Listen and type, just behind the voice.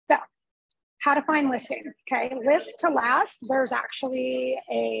how to find listings, okay? List to last, there's actually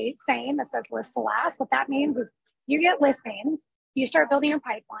a saying that says list to last. What that means is you get listings, you start building a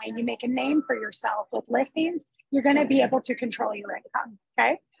pipeline, you make a name for yourself with listings, you're gonna be able to control your income,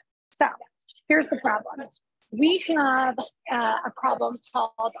 okay? So here's the problem. We have a problem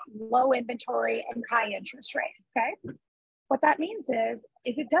called low inventory and high interest rate, okay? What that means is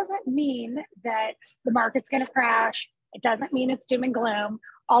it doesn't mean that the market's gonna crash. It doesn't mean it's doom and gloom.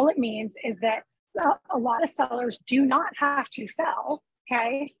 All it means is that a lot of sellers do not have to sell,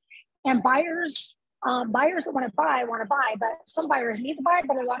 okay? And buyers that want to buy, but some buyers need to buy,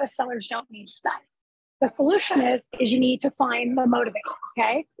 but a lot of sellers don't need to buy. The solution is you need to find the motivator,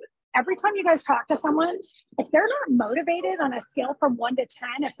 okay? Every time you guys talk to someone, if they're not motivated on a scale from 1 to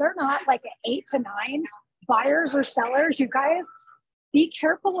 10, if they're not like an 8 to 9, buyers or sellers, you guys be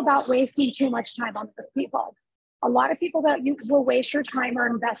careful about wasting too much time on those people. A lot of people that you will waste your time are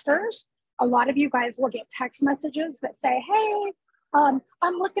investors. A lot of you guys will get text messages that say, hey, I'm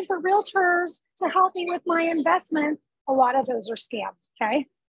looking for realtors to help me with my investments. A lot of those are scams, okay?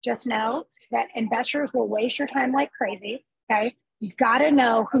 Just know that investors will waste your time like crazy, okay? You've got to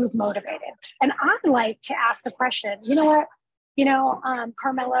know who's motivated. And I like to ask the question, you know what?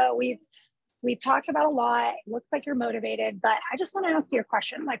 Carmela, we've talked about a lot. It looks like you're motivated, but I just want to ask you a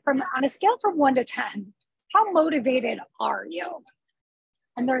question. Like on a scale from 1 to 10, how motivated are you?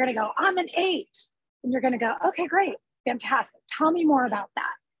 And they're going to go, I'm an 8. And you're going to go, okay, great, fantastic. Tell me more about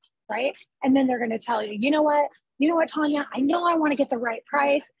that, right? And then they're going to tell you, you know what, Tanya, I know I want to get the right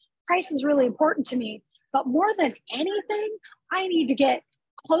price. Price is really important to me. But more than anything, I need to get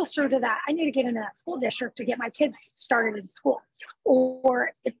closer to that. I need to get into that school district to get my kids started in school.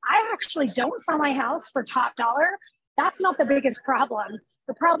 Or if I actually don't sell my house for top dollar, that's not the biggest problem.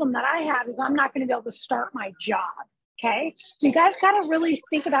 The problem that I have is I'm not going to be able to start my job, okay? So you guys got to really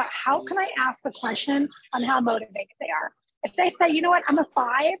think about how can I ask the question on how motivated they are. If they say, you know what, I'm a 5,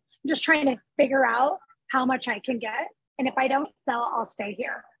 I'm just trying to figure out how much I can get. And if I don't sell, I'll stay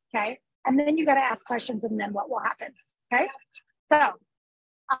here, okay? And then you got to ask questions and then what will happen, okay? So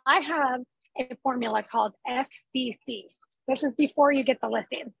I have a formula called FCC. This is before you get the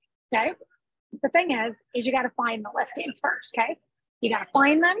listing, okay? The thing is you got to find the listings first, okay? You got to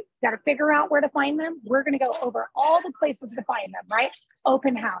find them, you got to figure out where to find them. We're going to go over all the places to find them, right?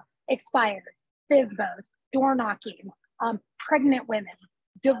 Open house, expired, FSBOs, door knocking, pregnant women,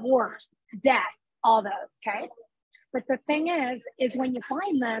 divorce, death, all those, okay? But the thing is when you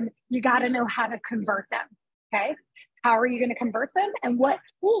find them, you got to know how to convert them, okay? How are you going to convert them and what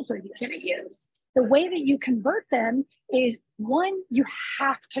tools are you going to use? The way that you convert them is, one, you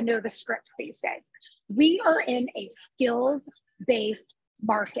have to know the scripts these days. We are in a skills-based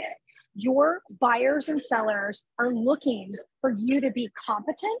market. Your buyers and sellers are looking for you to be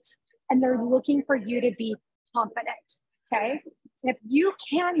competent and they're looking for you to be confident, okay? If you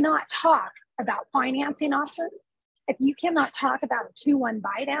cannot talk about financing options, if you cannot talk about a 2-1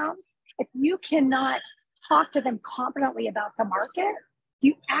 buy down, if you cannot talk to them confidently about the market, do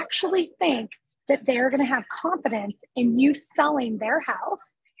you actually think that they're going to have confidence in you selling their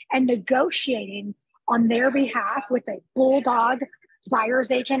house and negotiating on their behalf with a bulldog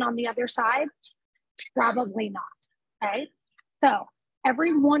buyer's agent on the other side? Probably not, okay? So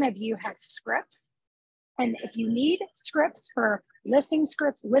every one of you has scripts. And if you need scripts for listing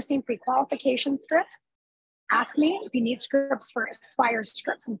scripts, listing pre-qualification scripts, ask me. If you need scripts for expired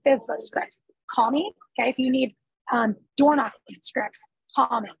scripts and FSBO scripts, call me, okay? If you need door knocking scripts,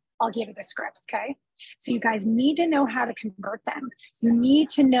 call me. I'll give you the scripts, okay? So you guys need to know how to convert them. You need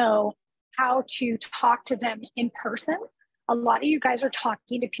to know how to talk to them in person. A lot of you guys are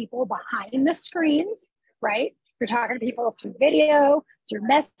talking to people behind the screens, right? You're talking to people through video, through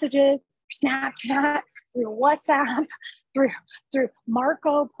messages, Snapchat, through WhatsApp, through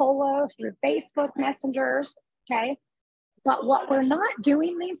Marco Polo, through Facebook messengers, okay? But what we're not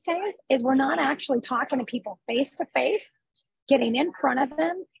doing these days is we're not actually talking to people face to face, getting in front of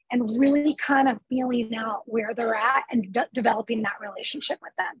them and really kind of feeling out where they're at and developing that relationship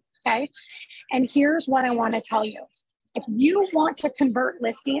with them, okay? And here's what I want to tell you. If you want to convert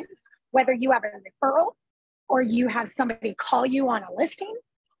listings, whether you have a referral or you have somebody call you on a listing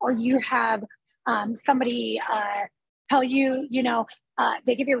or you have somebody tell you,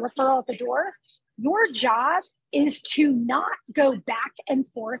 they give you a referral at the door, your job is to not go back and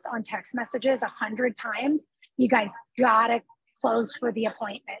forth on text messages 100 times. You guys gotta close for the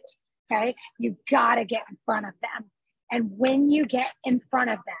appointment, okay? You gotta get in front of them. And when you get in front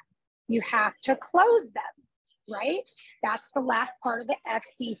of them, you have to close them, right? That's the last part of the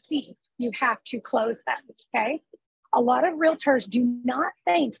FCC. You have to close them, okay? A lot of realtors do not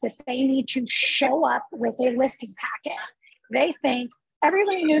think that they need to show up with a listing packet. They think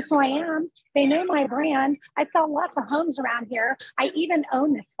everybody knows who I am. They know my brand. I sell lots of homes around here. I even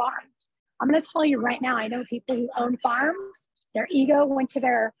own this farm. I'm going to tell you right now, I know people who own farms. Their ego went to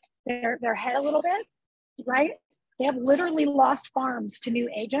their head a little bit, right? They have literally lost farms to new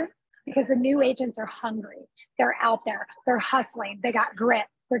agents because the new agents are hungry. They're out there. They're hustling. They got grit.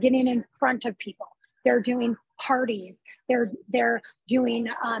 They're getting in front of people. They're doing parties. They're doing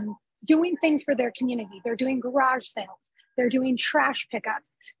things for their community. They're doing garage sales. They're doing trash pickups.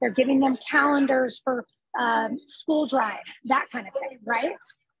 They're giving them calendars for school drives, that kind of thing, right?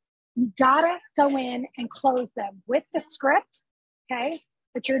 You gotta go in and close them with the script, okay?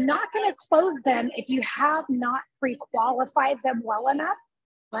 But you're not gonna close them if you have not pre-qualified them well enough,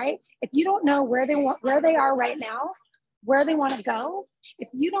 right? If you don't know where they are right now, where they want to go, if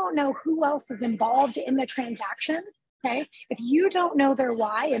you don't know who else is involved in the transaction, okay? If you don't know their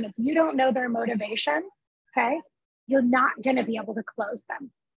why and if you don't know their motivation, okay, you're not going to be able to close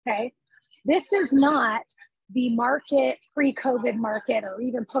them, okay? This is not the market, pre-COVID market or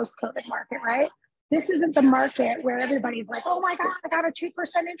even post-COVID market, right? This isn't the market where everybody's like, oh my God, I got a 2%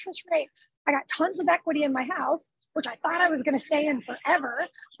 interest rate. I got tons of equity in my house, which I thought I was going to stay in forever. I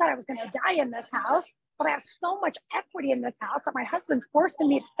thought I was going to die in this house. But I have so much equity in this house that my husband's forcing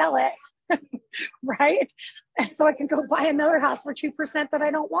me to sell it, right? And so I can go buy another house for 2% that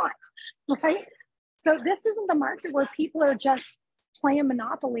I don't want, right? So this isn't the market where people are just playing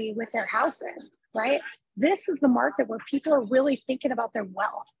Monopoly with their houses, right? This is the market where people are really thinking about their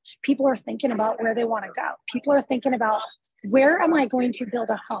wealth. People are thinking about where they want to go. People are thinking about, where am I going to build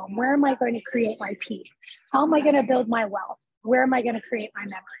a home? Where am I going to create my peace? How am I going to build my wealth? Where am I going to create my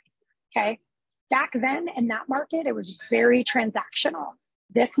memories? Okay. Back then in that market, it was very transactional.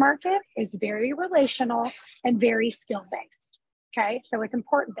 This market is very relational and very skill-based, okay? So it's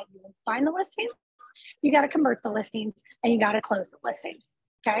important that you find the listing, you got to convert the listings, and you got to close the listings,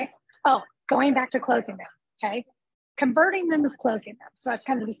 okay? Oh, going back to closing them, okay? Converting them is closing them. So that's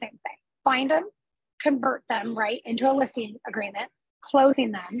kind of the same thing. Find them, convert them, right, into a listing agreement.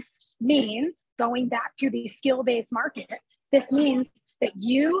 Closing them means going back to the skill-based market. This means that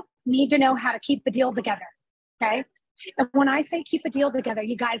you need to know how to keep the deal together, okay? And when I say keep a deal together,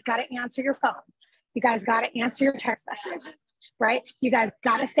 you guys got to answer your phones. You guys got to answer your text messages, right? You guys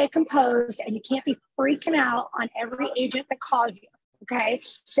got to stay composed, and you can't be freaking out on every agent that calls you, okay?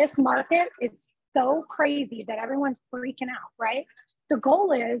 This market is so crazy that everyone's freaking out, right? The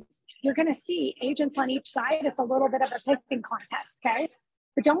goal is you're going to see agents on each side. It's a little bit of a pissing contest, okay?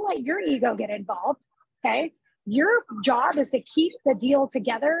 But don't let your ego get involved, okay? Your job is to keep the deal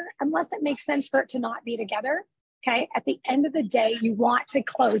together unless it makes sense for it to not be together, okay? At the end of the day, you want to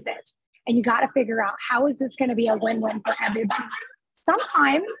close it, and you got to figure out, how is this going to be a win-win for everybody?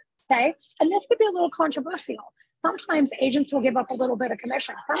 Sometimes, okay, and this could be a little controversial. Sometimes agents will give up a little bit of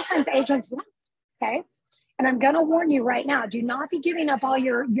commission. Sometimes agents won't, okay? And I'm going to warn you right now, do not be giving up all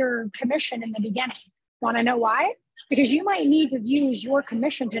your commission in the beginning. Want to know why? Because you might need to use your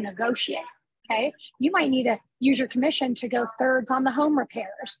commission to negotiate. Okay, you might need to use your commission to go thirds on the home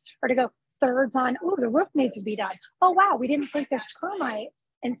repairs, or to go thirds on, oh, the roof needs to be done. Oh, wow, we didn't think this termite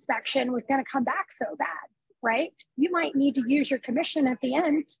inspection was going to come back so bad, right? You might need to use your commission at the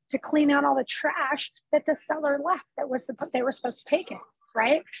end to clean out all the trash that the seller left that they were supposed to take it,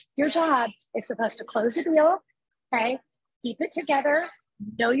 right? Your job is supposed to close the deal, okay? Keep it together,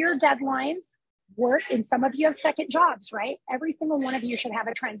 know your deadlines, work, and some of you have second jobs, right? Every single one of you should have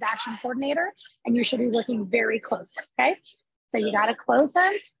a transaction coordinator, and you should be working very closely, okay? So you got to close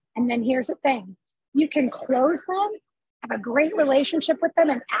them. And then here's the thing. You can close them, have a great relationship with them,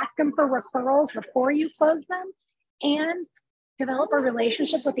 and ask them for referrals before you close them, and develop a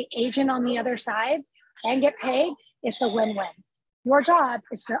relationship with the agent on the other side and get paid. It's a win-win. Your job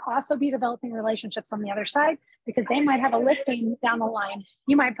is to also be developing relationships on the other side, because they might have a listing down the line.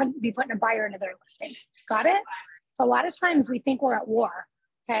 You might be putting a buyer into their listing. Got it? So a lot of times we think we're at war,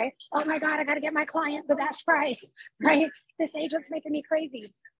 okay? Oh my God, I got to get my client the best price, right? This agent's making me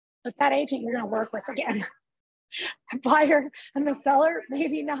crazy. But that agent you're going to work with again. The buyer and the seller,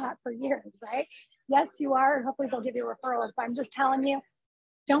 maybe not for years, right? Yes, you are, and hopefully they'll give you referrals. But I'm just telling you,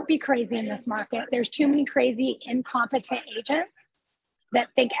 don't be crazy in this market. There's too many crazy, incompetent agents that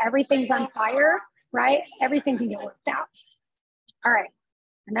think everything's on fire, right? Everything can get worked out. All right,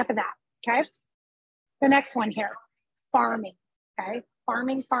 enough of that, okay? The next one here, farming, okay?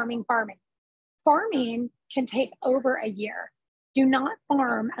 Farming. Farming can take over a year. Do not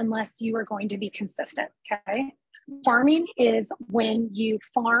farm unless you are going to be consistent, okay? Farming is when you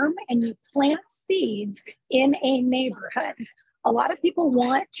farm and you plant seeds in a neighborhood. A lot of people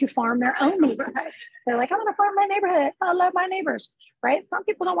want to farm their own neighborhood. They're like, I want to farm my neighborhood. I love my neighbors, right? Some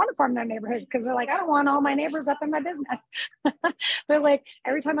people don't want to farm their neighborhood because they're like, I don't want all my neighbors up in my business. They're like,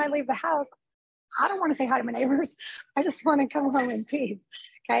 every time I leave the house, I don't want to say hi to my neighbors. I just want to come home in peace.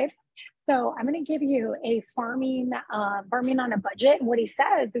 Okay. So I'm going to give you a farming on a budget. And what he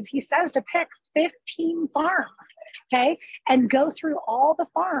says is to pick 15 farms, okay, and go through all the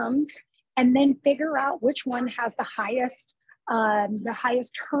farms and then figure out which one has the highest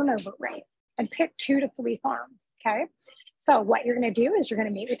turnover rate, and pick 2 to 3 farms, okay? So what you're going to do is you're going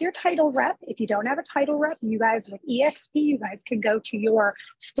to meet with your title rep. If you don't have a title rep, you guys with EXP, you guys can go to your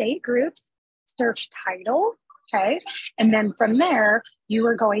state groups, search title. Okay. And then from there, you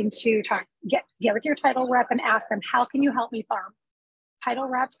are going to get with your title rep and ask them, how can you help me farm? Title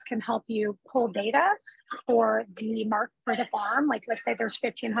reps can help you pull data for the farm. Like, let's say there's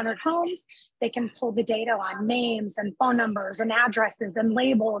 1,500 homes. They can pull the data on names and phone numbers and addresses and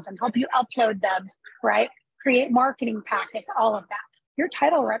labels and help you upload them, right? Create marketing packets, all of that. Your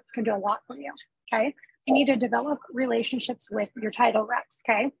title reps can do a lot for you. Okay. You need to develop relationships with your title reps,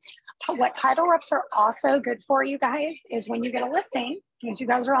 okay? What title reps are also good for, you guys, is when you get a listing, because you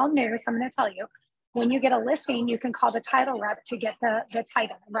guys are all new, so I'm going to tell you, when you get a listing, you can call the title rep to get the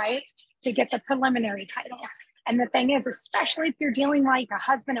title, right? To get the preliminary title. And the thing is, especially if you're dealing like a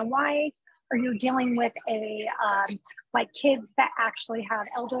husband and wife, or you're dealing with like kids that actually have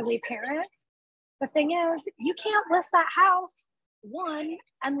elderly parents, the thing is, you can't list that house, one,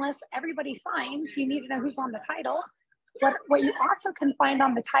 unless everybody signs. You need to know who's on the title. What you also can find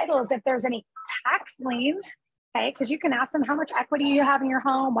on the title is if there's any tax liens, okay? Because you can ask them how much equity you have in your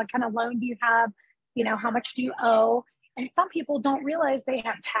home, what kind of loan do you have, how much do you owe? And some people don't realize they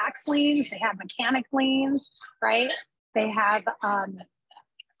have tax liens, they have mechanic liens, right? They have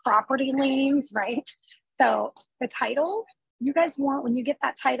property liens, right? So the title, you guys want, when you get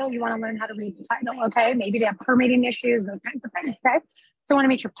that title, you want to learn how to read the title, okay? Maybe they have permitting issues, those kinds of things, okay? So I want to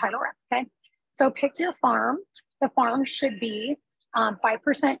meet your title rep, okay? So pick your farm. The farm should be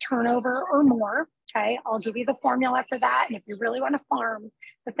 5% turnover or more, okay? I'll give you the formula for that. And if you really want to farm,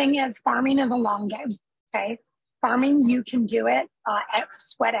 the thing is, farming is a long game, okay? Farming, you can do it at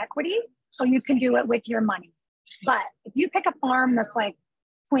sweat equity, or you can do it with your money. But if you pick a farm that's like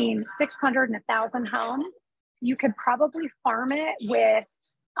between 600 and 1,000 homes, you could probably farm it with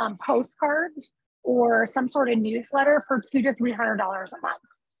postcards or some sort of newsletter for $200 to $300 a month,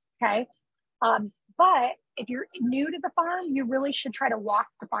 okay? But if you're new to the farm, you really should try to walk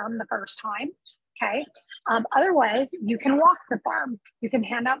the farm the first time, okay? Otherwise, you can walk the farm. You can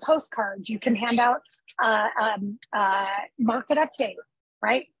hand out postcards. You can hand out market updates,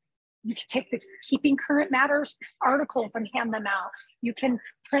 right? You can take the Keeping Current Matters articles and hand them out. You can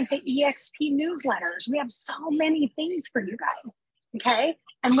print the EXP newsletters. We have so many things for you guys, okay?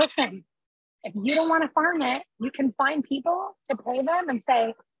 And listen, if you don't want to farm it, you can find people to pay them and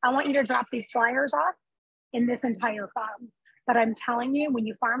say, I want you to drop these flyers off in this entire farm. But I'm telling you, when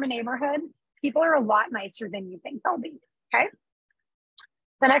you farm a neighborhood, people are a lot nicer than you think they'll be, okay?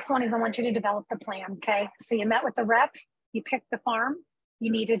 The next one is I want you to develop the plan, okay? So you met with the rep, you picked the farm,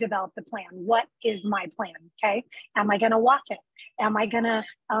 you need to develop the plan. What is my plan, okay? Am I gonna walk it? Am I gonna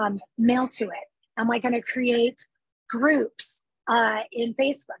mail to it? Am I gonna create groups in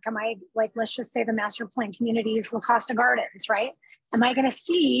Facebook? Am I, like, let's just say the master plan communities, La Costa Gardens, right? Am I gonna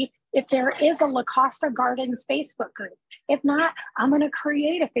see if there is a La Costa Gardens Facebook group? If not, I'm gonna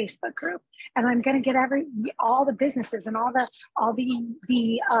create a Facebook group, and I'm gonna get all the businesses and all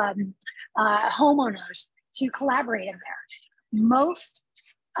the homeowners to collaborate in there. Most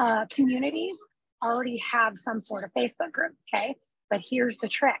communities already have some sort of Facebook group, okay? But here's the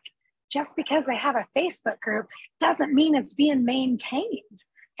trick. Just because they have a Facebook group doesn't mean it's being maintained,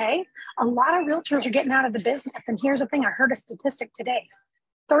 okay? A lot of realtors are getting out of the business. And here's the thing, I heard a statistic today.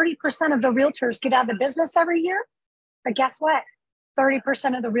 30% of the realtors get out of the business every year. But guess what?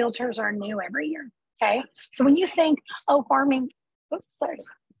 30% of the realtors are new every year, okay? So when you think, oh, farming, oops, sorry.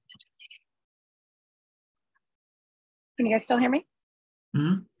 Can you guys still hear me?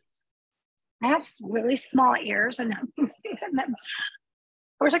 Mm-hmm. I have really small ears, and I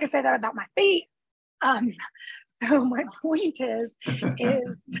wish I could say that about my feet. So my point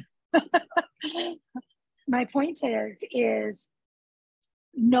is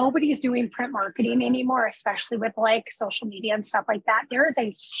nobody's doing print marketing anymore, especially with like social media and stuff like that. There is a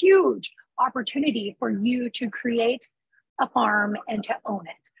huge opportunity for you to create a farm and to own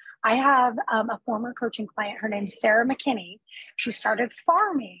it. I have a former coaching client, her name's Sarah McKinney. She started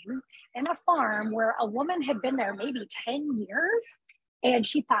farming in a farm where a woman had been there maybe 10 years. And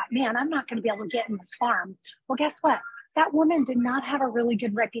she thought, man, I'm not going to be able to get in this farm. Well, guess what? That woman did not have a really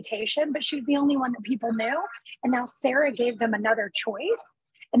good reputation, but she was the only one that people knew. And now Sarah gave them another choice.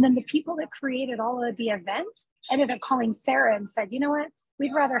 And then the people that created all of the events ended up calling Sarah and said, you know what?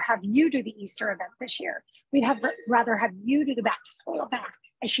 We'd rather have you do the Easter event this year. We'd rather have you do the back to school event.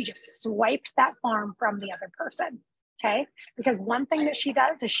 And she just swiped that farm from the other person, okay? Because one thing that she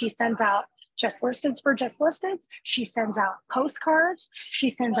does is she sends out just listeds for just listeds. She sends out postcards. She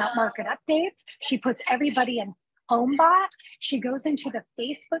sends out market updates. She puts everybody in HomeBot. She goes into the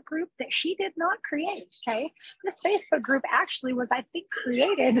Facebook group that she did not create, okay? This Facebook group actually was, I think,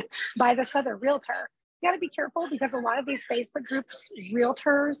 created by this other realtor. You got to be careful because a lot of these Facebook groups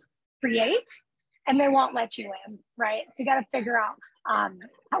realtors create and they won't let you in, right? So you got to figure out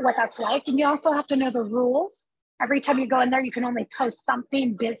what that's like. And you also have to know the rules. Every time you go in there, you can only post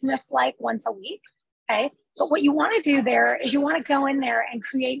something business-like once a week, okay? But what you want to do there is you want to go in there and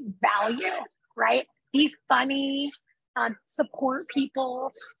create value, right? Be funny, support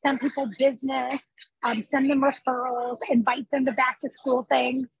people, send people business, send them referrals, invite them to back to school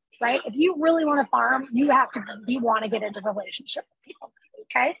things, right? If you really want to farm, you have to want to get into relationship with people,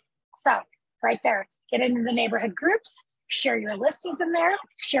 okay? So right there, get into the neighborhood groups, share your listings in there,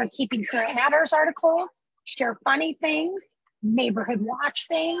 share Keeping Current Matters articles, share funny things, neighborhood watch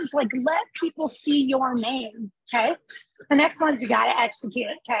things, like let people see your name, okay? The next one's you got to execute,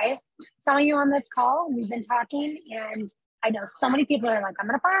 okay? Some of you on this call, we've been talking, and I know so many people are like, I'm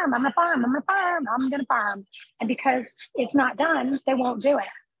going to farm, I'm going to farm, I'm going to farm, I'm going to farm. And because it's not done, they won't do it.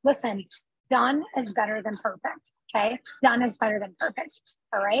 Listen, done is better than perfect, okay? Done is better than perfect,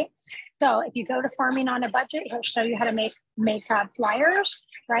 all right? So if you go to Farming on a Budget, he'll show you how to make flyers,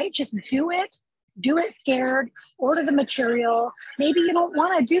 right? Just do it scared, order the material. Maybe you don't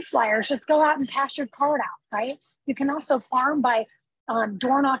want to do flyers, just go out and pass your card out, right? You can also farm by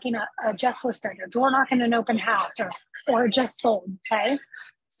door knocking a just listed or door knocking an open house or just sold, okay?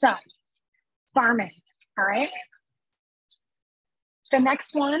 So farming, all right? The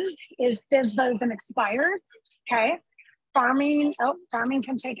next one is FSBOs and expireds, okay? Farming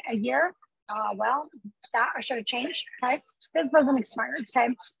can take a year. Well, that I should have changed, okay? FSBOs and expireds,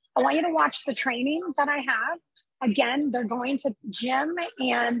 okay? I want you to watch the training that I have. Again, they're going to, Jim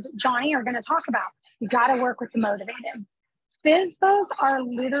and Johnny are going to talk about, you got to work with the motivated. FSBOs are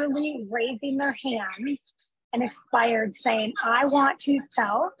literally raising their hands and expired saying, I want to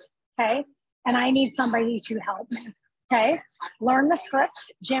sell, okay? And I need somebody to help me, okay? Learn the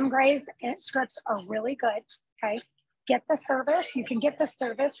scripts. Jim Gray's scripts are really good, okay? Get the service. You can get the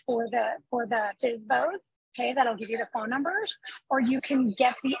service for the FSBOs. Okay, that'll give you the phone numbers, or you can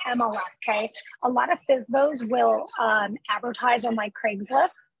get the MLS, okay? A lot of FSBOs will advertise on like Craigslist,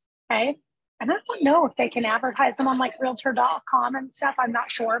 okay? And I don't know if they can advertise them on like realtor.com and stuff. I'm not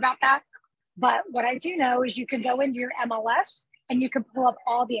sure about that. But what I do know is you can go into your MLS and you can pull up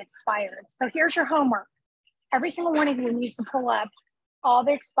all the expireds. So here's your homework. Every single one of you needs to pull up all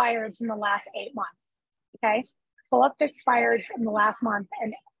the expireds in the last 8 months, okay? Pull up the expireds in the last month,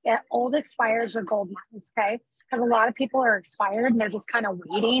 and old expireds are gold mines, okay? Because a lot of people are expired and they're just kind of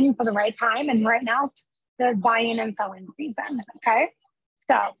waiting for the right time. And right now, the buying and selling season, okay?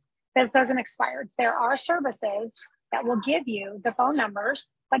 So FSBOs and expireds. There are services that will give you the phone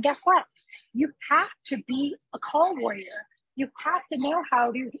numbers, but guess what? You have to be a call warrior. You have to know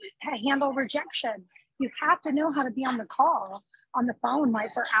how to handle rejection. You have to know how to be on the call, on the phone,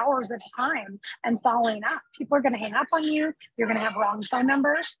 like for hours at a time and following up. People are going to hang up on you. You're going to have wrong phone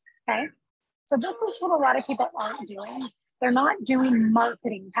numbers, okay? So this is what a lot of people aren't doing. They're not doing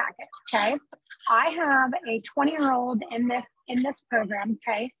marketing packets, okay? I have a 20-year-old in this program,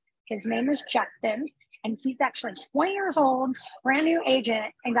 okay? His name is Justin, and he's actually 20 years old, brand new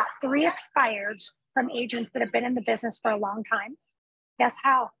agent, and got 3 expireds from agents that have been in the business for a long time. Guess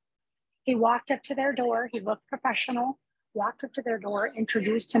how? He walked up to their door. He looked professional, walked up to their door,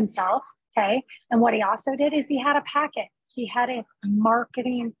 introduced himself, okay? And what he also did is he had a packet. He had a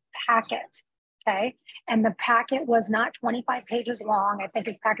marketing packet, okay? And the packet was not 25 pages long. I think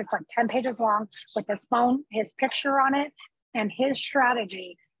his packet's like 10 pages long with his phone, his picture on it, and his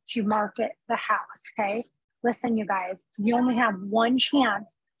strategy to market the house, okay? Listen, you guys, you only have one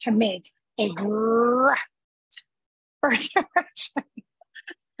chance to make a great first impression.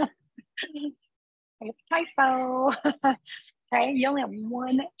 Typo. Okay, you only have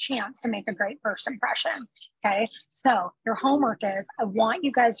one chance to make a great first impression. Okay, so your homework is I want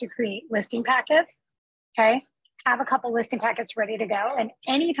you guys to create listing packets. Okay, have a couple listing packets ready to go. And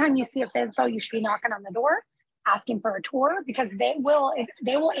anytime you see a FSBO, you should be knocking on the door, asking for a tour, because they will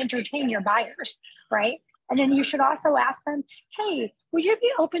entertain your buyers, right? And then you should also ask them, hey, would you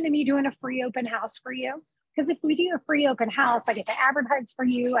be open to me doing a free open house for you? Because if we do a free open house, I get to advertise for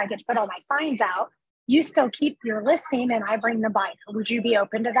you, I get to put all my signs out, you still keep your listing and I bring the buyer. Would you be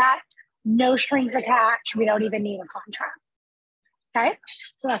open to that? No strings attached. We don't even need a contract. Okay,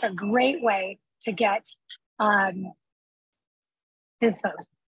 so that's a great way to get FSBOs.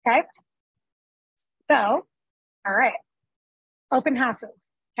 Okay, so all right, open houses.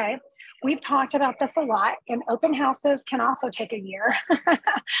 Okay, we've talked about this a lot, and open houses can also take a year.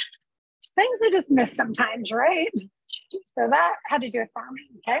 Things are just missed sometimes, right? So that had to do with farming.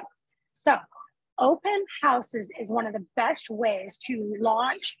 Okay, so open houses is one of the best ways to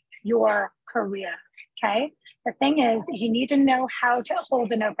launch your career. Okay, the thing is, you need to know how to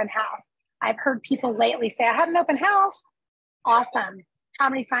hold an open house. I've heard people lately say, I had an open house. Awesome. How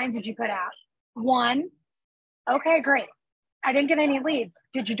many signs did you put out? 1. Okay, great. I didn't get any leads.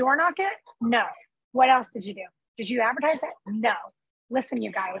 Did you door knock it? No. What else did you do? Did you advertise it? No. Listen,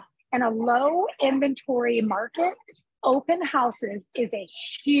 you guys, in a low inventory market, open houses is a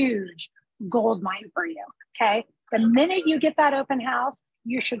huge gold mine for you. Okay, the minute you get that open house,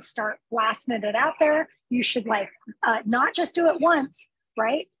 you should start blasting it out there. You should not just do it once,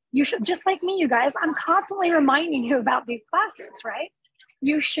 right? You should, just like me, you guys, I'm constantly reminding you about these classes, right?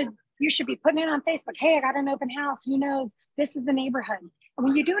 You should be putting it on Facebook. Hey, I got an open house. Who knows? This is the neighborhood. And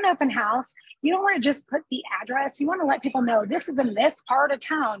when you do an open house, you don't want to just put the address. You want to let people know this is in this part of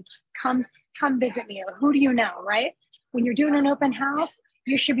town. Come visit me, or who do you know, right? When you're doing an open house,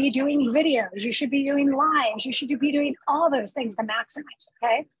 you should be doing videos. You should be doing lives. You should be doing all those things to maximize,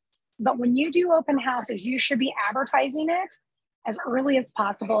 okay? But when you do open houses, you should be advertising it as early as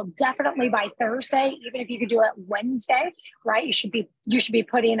possible, definitely by Thursday, even if you could do it Wednesday, right? You should be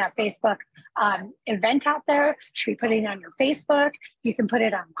putting a Facebook event out there. You should be putting it on your Facebook. You can put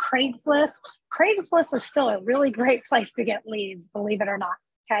it on Craigslist. Craigslist is still a really great place to get leads, believe it or not,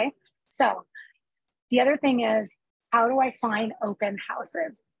 okay? So the other thing is, how do I find open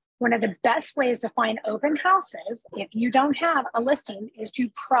houses? One of the best ways to find open houses, if you don't have a listing, is to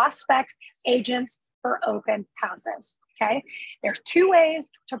prospect agents for open houses, okay? There's 2 ways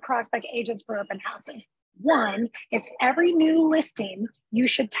to prospect agents for open houses. One is every new listing, you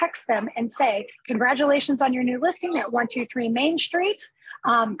should text them and say, congratulations on your new listing at 123 Main Street.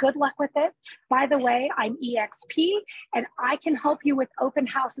 Good luck with it. By the way, I'm EXP, and I can help you with open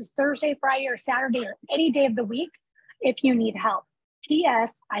houses Thursday, Friday, or Saturday, or any day of the week if you need help.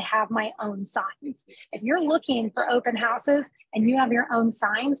 P.S. I have my own signs. If you're looking for open houses and you have your own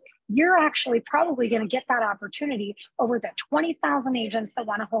signs, you're actually probably going to get that opportunity over the 20,000 agents that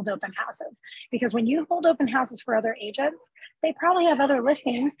want to hold open houses. Because when you hold open houses for other agents, they probably have other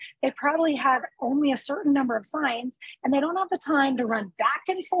listings. They probably have only a certain number of signs, and they don't have the time to run back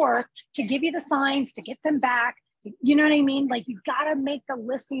and forth to give you the signs, to get them back. You know what I mean? Like, you got to make the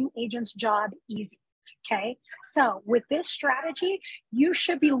listing agent's job easy. Okay, so with this strategy, you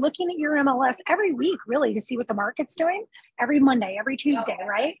should be looking at your MLS every week, really, to see what the market's doing, every Monday, every Tuesday,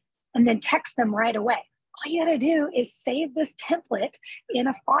 right? And then text them right away. All you got to do is save this template in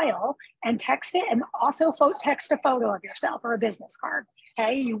a file and text it, and also text a photo of yourself or a business card.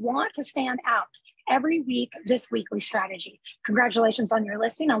 Okay, you want to stand out every week. This weekly strategy. Congratulations on your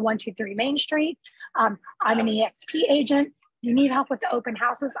listing on 123 Main Street. I'm an EXP agent. You need help with the open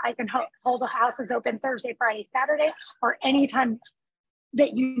houses, I can hold the houses open Thursday, Friday, Saturday, or anytime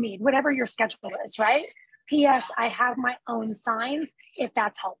that you need, whatever your schedule is, right? P.S. I have my own signs if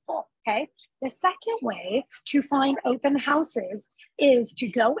that's helpful, okay? The second way to find open houses is to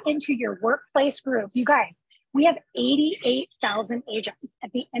go into your workplace group. You guys, we have 88,000 agents.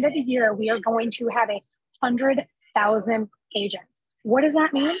 At the end of the year, we are going to have 100,000 agents. What does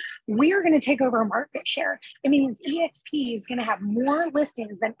that mean? We are going to take over a market share. It means EXP is going to have more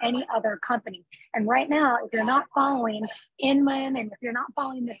listings than any other company. And right now, if you're not following Inman and if you're not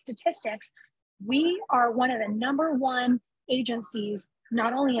following the statistics, we are one of the #1 agencies,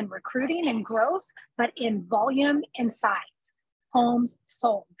 not only in recruiting and growth, but in volume and size, homes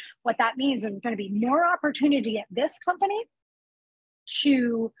sold. What that means is there's going to be more opportunity at this company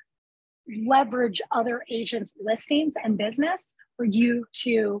to leverage other agents' listings and business for you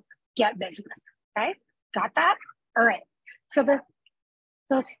to get business. Okay, got that? All right. So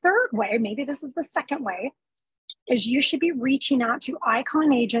the third way, maybe this is the second way, is you should be reaching out to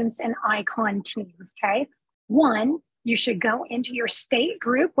icon agents and icon teams. Okay, one, you should go into your state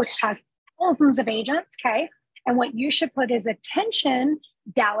group, which has thousands of agents. Okay, and what you should put is attention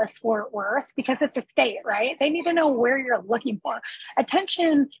Dallas, Fort Worth, because it's a state, right? They need to know where you're looking for.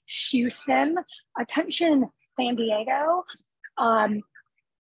 Attention, Houston, attention, San Diego.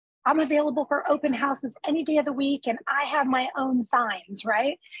 I'm available for open houses any day of the week, and I have my own signs,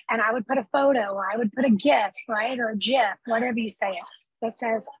 right? And I would put a photo, or I would put a GIF, right? Or a GIF, whatever you say it, that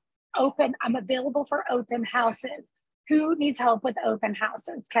says open, I'm available for open houses. Who needs help with open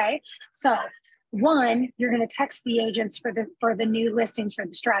houses? Okay. So one, you're going to text the agents for the new listings for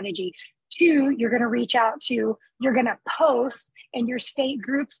the strategy. Two, you're going to reach out to, you're going to post in your state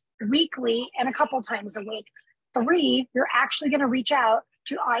groups weekly and a couple times a week. Three, you're actually going to reach out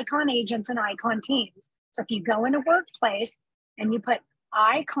to icon agents and icon teams. So if you go in a workplace and you put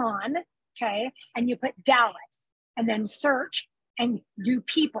icon, okay, and you put Dallas, and then search and do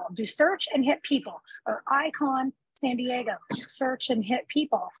people, do search and hit people, or icon San Diego, search and hit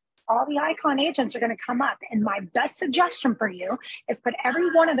people. All the icon agents are going to come up. And my best suggestion for you is put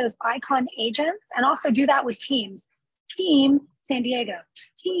every one of those icon agents, and also do that with teams. Team San Diego.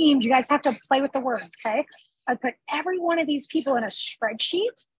 Teams, you guys have to play with the words, okay? I put every one of these people in a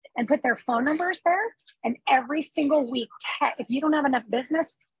spreadsheet and put their phone numbers there. And every single week, if you don't have enough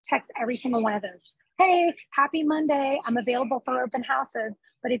business, text every single one of those. Hey, happy Monday. I'm available for open houses.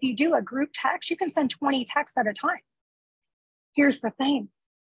 But if you do a group text, you can send 20 texts at a time. Here's the thing.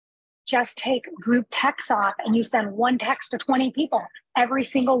 Just take group texts off and you send one text to 20 people every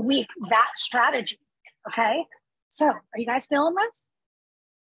single week. That strategy, okay? So are you guys feeling this?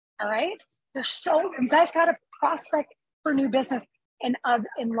 All right. You guys got to prospect for new business in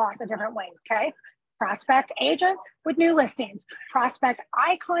lots of different ways. Okay. Prospect agents with new listings, prospect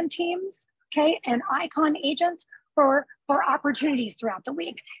icon teams, okay, and icon agents for opportunities throughout the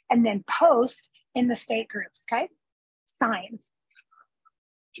week, and then post in the state groups. Okay. Signs.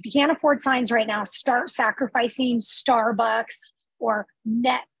 If you can't afford signs right now, start sacrificing Starbucks or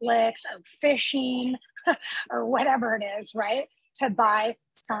Netflix or fishing or whatever it is, right? To buy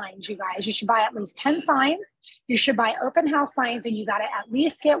signs, you guys. You should buy at least 10 signs. You should buy open house signs, and you got to at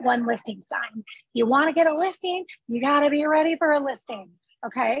least get one listing sign. You want to get a listing, you got to be ready for a listing.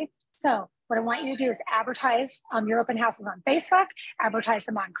 Okay. So what I want you to do is advertise your open houses on Facebook, advertise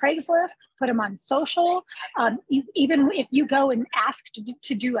them on Craigslist, put them on social. Even if you go and ask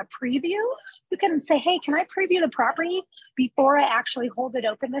to do a preview, you can say, hey, can I preview the property before I actually hold it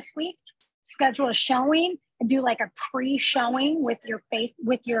open this week? Schedule a showing and do like a pre-showing with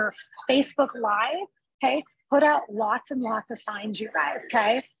your Facebook Live. Okay. Put out lots and lots of signs, you guys.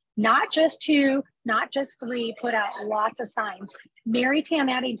 Okay. Not just 2, not just 3, put out lots of signs. Mary Tam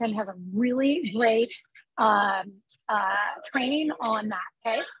Addington has a really great training on that.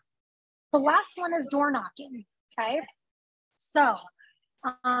 Okay. The last one is door knocking. Okay. So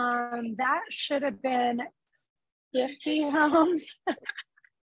that should have been 50 homes.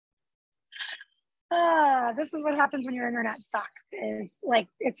 This is what happens when your internet sucks, is like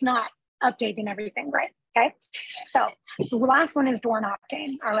it's not updating everything right. Okay. So the last one is door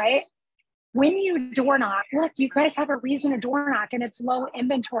knocking. All right. When you door knock, look, you guys have a reason to door knock, and it's low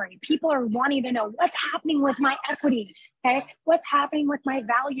inventory. People are wanting to know what's happening with my equity. Okay. What's happening with my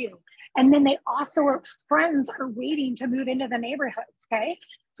value? And then they also are friends are waiting to move into the neighborhoods. Okay.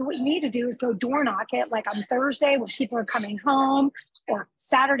 So what you need to do is go door knock it like on Thursday when people are coming home, or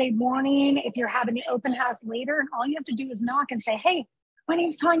Saturday morning if you're having the open house later. And all you have to do is knock and say, hey, my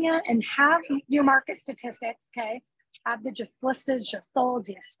name's Tanya, and have your market statistics, okay? Have the just listed, just sold,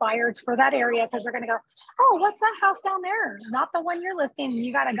 the aspired for that area, because they're going to go, oh, what's that house down there? Not the one you're listing. And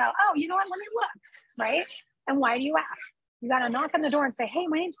you got to go, oh, you know what? Let me look, right? And why do you ask? You got to knock on the door and say, hey,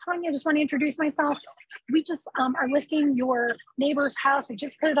 my name's Tanya. I just want to introduce myself. We just are listing your neighbor's house. We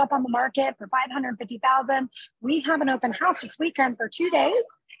just put it up on the market for $550,000. We have an open house this weekend for 2 days.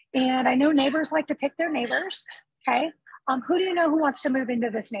 And I know neighbors like to pick their neighbors. Okay. Who do you know who wants to move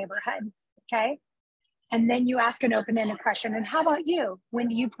into this neighborhood? Okay. And then you ask an open-ended question. And how about you? When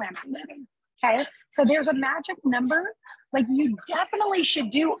do you plan on moving? Okay. So there's a magic number. Like, you definitely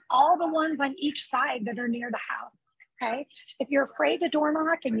should do all the ones on each side that are near the house. Okay. If you're afraid to door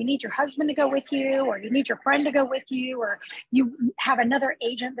knock and you need your husband to go with you, or you need your friend to go with you, or you have another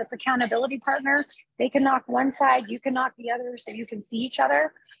agent that's accountability partner, they can knock one side, you can knock the other, so you can see each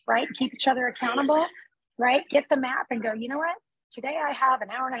other, right? Keep each other accountable, right? Get the map and go, you know what? Today I have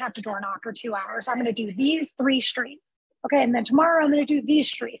an hour and a half to door knock, or 2 hours. I'm going to do these 3 streets. Okay. And then tomorrow I'm going to do these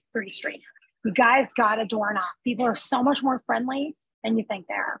 3 streets. You guys got to door knock. People are so much more friendly than you think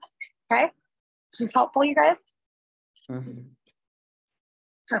they are. Okay. This is helpful, you guys? Mm-hmm.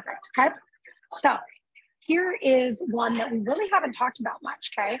 Perfect. Okay. So here is one that we really haven't talked about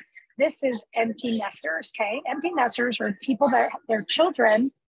much. Okay. This is empty nesters, okay? Empty nesters are people that their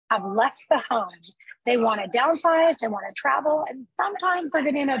children have left the home. They want to downsize, they want to travel, and sometimes they're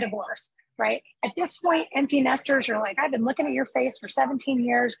getting a divorce, right? At this point, empty nesters are like, I've been looking at your face for 17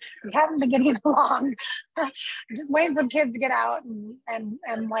 years. We haven't been getting along. I'm just waiting for the kids to get out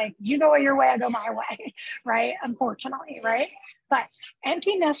and like, you go your way, I go my way, right? Unfortunately, right? But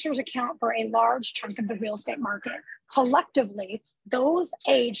empty nesters account for a large chunk of the real estate market. Collectively, those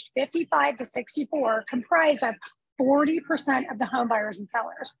aged 55 to 64 comprise of 40% of the home buyers and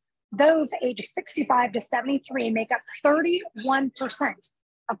sellers. Those aged 65 to 73 make up 31%,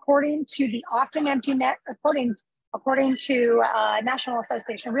 according to the often empty net, according to National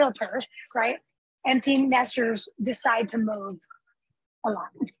Association of Realtors, right? Empty nesters decide to move a lot.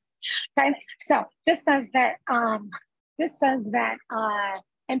 Okay, so this says that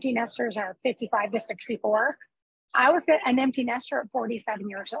empty nesters are 55 to 64. I was an empty nester at 47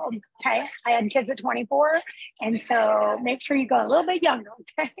 years old, okay? I had kids at 24, and so make sure you go a little bit younger,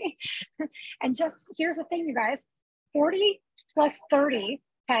 okay? And just, here's the thing, you guys, 40 plus 30,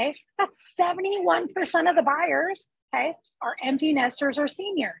 okay? That's 71% of the buyers, okay, are empty nesters or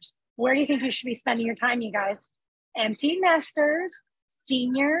seniors. Where do you think you should be spending your time, you guys? Empty nesters,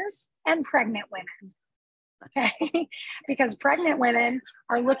 seniors, and pregnant women. Okay, because pregnant women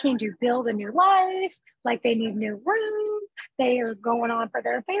are looking to build a new life, like they need new room, they are going on for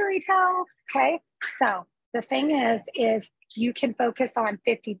their fairy tale. Okay, so the thing is you can focus on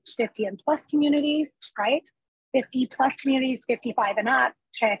 50 and plus communities, right? 50 plus communities, 55 and up.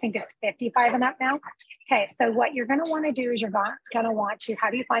 Okay, I think it's 55 and up now. Okay, so what you're going to want to do is you're going to want to, how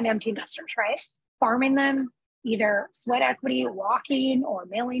do you find empty nesters, right? Farming them, either sweat equity, walking, or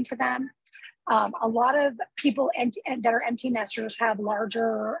mailing to them. A lot of people that are empty nesters have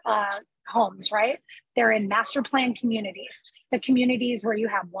larger homes, right? They're in master plan communities, the communities where you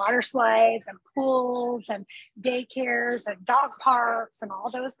have water slides and pools and daycares and dog parks and all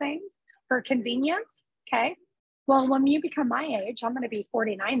those things for convenience, okay? Well, when you become my age, I'm going to be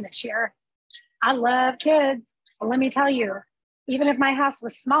 49 this year. I love kids. But let me tell you, even if my house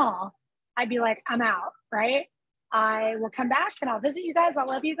was small, I'd be like, I'm out, right? I will come back and I'll visit you guys. I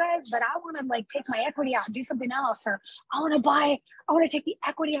love you guys, but I want to like take my equity out and do something else. Or I want to take the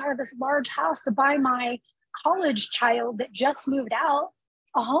equity out of this large house to buy my college child that just moved out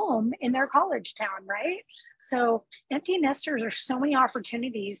a home in their college town, right? So empty nesters are so many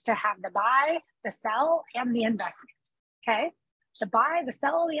opportunities to have the buy, the sell, and the investment, okay? The buy, the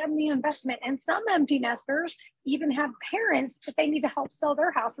sell, and the investment. And some empty nesters even have parents that they need to help sell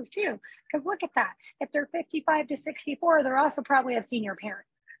their houses too. Because look at that. If they're 55 to 64, they're also probably have senior parents,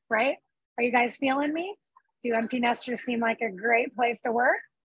 right? Are you guys feeling me? Do empty nesters seem like a great place to work?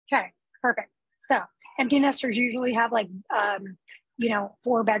 Okay, perfect. So empty nesters usually have like,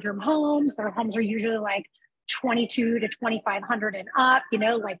 4-bedroom homes. Their homes are usually like 22 to 2,500 and up,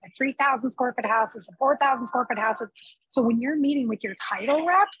 like the 3,000 square foot houses, the 4,000 square foot houses. So when you're meeting with your title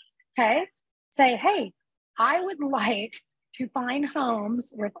rep, okay, say, hey, I would like to find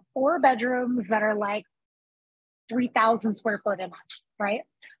homes with 4 bedrooms that are like 3,000 square foot and up, right?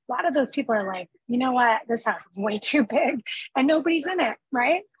 A lot of those people are like, you know what, this house is way too big and nobody's in it,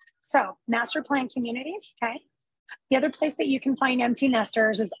 right? So master plan communities, okay? The other place that you can find empty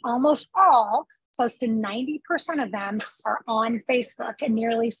nesters is almost all, close to 90% of them are on Facebook, and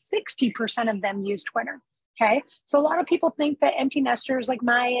nearly 60% of them use Twitter. Okay. So a lot of people think that empty nesters like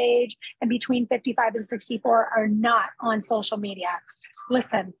my age and between 55 and 64 are not on social media.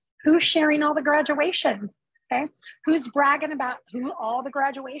 Listen, who's sharing all the graduations? Okay. Who's bragging about all the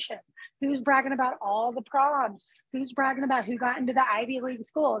graduation? Who's bragging about all the proms? Who's bragging about who got into the Ivy League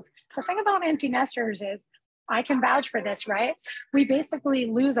schools? The thing about empty nesters is, I can vouch for this, right? We basically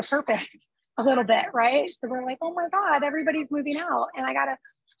lose a purpose a little bit, right? So we're like, oh my God, everybody's moving out. And I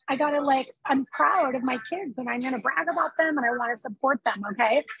gotta like, I'm proud of my kids and I'm gonna brag about them and I wanna support them,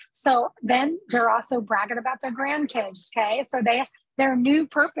 okay? So then they're also bragging about their grandkids, okay? So their new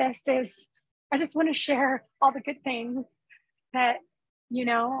purpose is, I just wanna share all the good things that,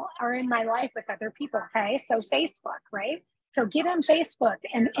 are in my life with other people, okay? So Facebook, right? So get on Facebook,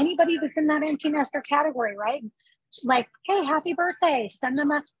 and anybody that's in that empty nester category, right? Like, hey, happy birthday, send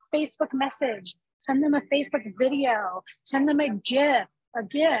them a Facebook message, send them a Facebook video, send them a GIF,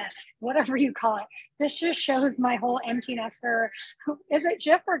 whatever you call it. This just shows my whole empty nester. Is it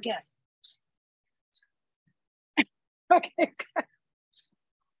GIF or GIF? Okay.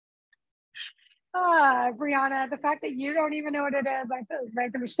 Brianna, the fact that you don't even know what it is, I feel is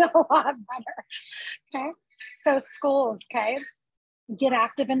making me feel a lot better. Okay. So schools, okay. Get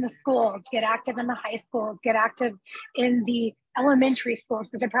active in the schools, get active in the high schools, get active in the elementary schools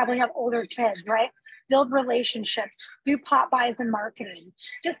because they probably have older kids, right? Build relationships, do pop-bys and marketing.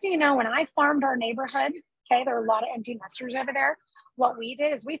 Just so you know, when I farmed our neighborhood, okay, there are a lot of empty nesters over there. What we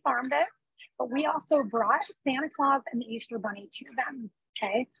did is we farmed it, but we also brought Santa Claus and the Easter Bunny to them,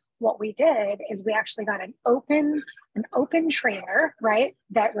 okay? What we did is we actually got an open trailer, right?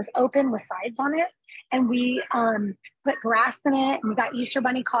 That was open with sides on it. And we put grass in it, and we got Easter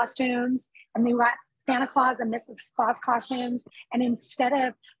Bunny costumes, and we got Santa Claus and Mrs. Claus costumes. And instead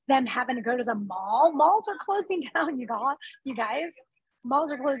of them having to go to the mall, malls are closing down, you guys.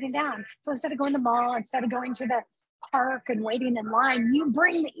 Malls are closing down. So instead of going to the mall, instead of going to the park and waiting in line, you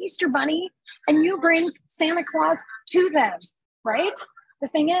bring the Easter Bunny and you bring Santa Claus to them, right? The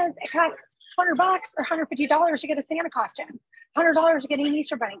thing is, it costs $100 or $150 to get a Santa costume, $100 to get an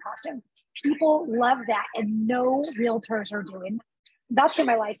Easter Bunny costume. People love that, and no realtors are doing that. That's in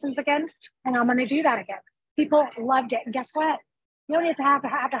my license again, and I'm going to do that again. People loved it, and guess what? You don't have to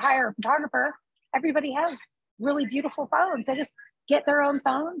hire a photographer. Everybody has really beautiful phones. They just get their own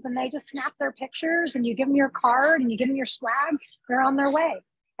phones, and they just snap their pictures, and you give them your card, and you give them your swag. They're on their way,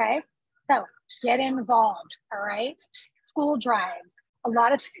 okay? So get involved, all right? School drives. A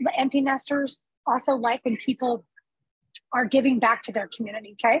lot of empty nesters also like when people are giving back to their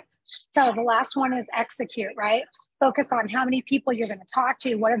community, okay? So the last one is execute, right? Focus on how many people you're going to talk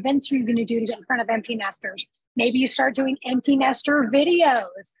to, what events are you going to do to get in front of empty nesters. Maybe you start doing empty nester videos,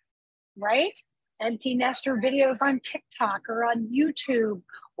 right? Empty nester videos on TikTok or on YouTube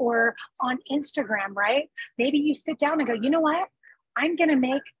or on Instagram, right? Maybe you sit down and go, you know what? I'm going to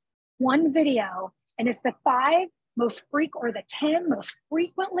make one video, and it's the 10 most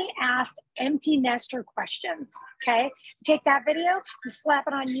frequently asked empty nester questions, okay? Take that video, you slap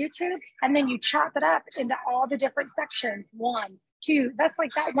it on YouTube, and then you chop it up into all the different sections. 1, 2, that's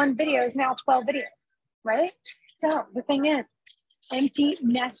like that one video is now 12 videos, right? So the thing is, empty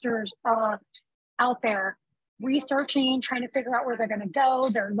nesters are out there researching, trying to figure out where they're gonna go.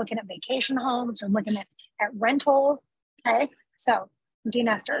 They're looking at vacation homes, they're looking at rentals, okay? So empty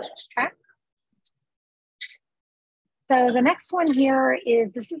nesters, okay? So the next one here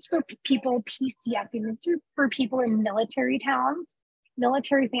is, this is for people PCSing. This is for people in military towns,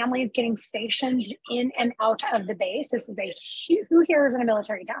 military families getting stationed in and out of the base. This is who here is in a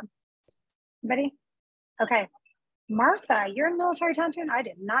military town? Anybody? Okay. Martha, you're in a military town too? I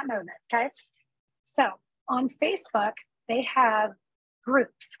did not know this, okay? So on Facebook, they have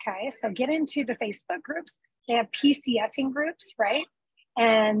groups, okay? So get into the Facebook groups. They have PCSing groups, right?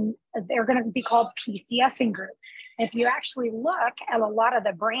 And they're gonna be called PCSing groups. If you actually look at a lot of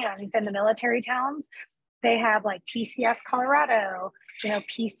the brands in the military towns, they have like PCS Colorado,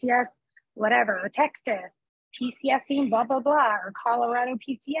 PCS whatever, Texas, PCSing blah, blah, blah, or Colorado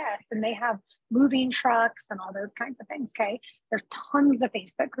PCS. And they have moving trucks and all those kinds of things, okay? There's tons of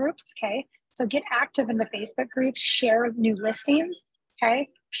Facebook groups, okay? So get active in the Facebook groups, share new listings, okay?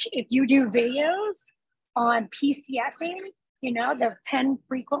 If you do videos on PCSing, the 10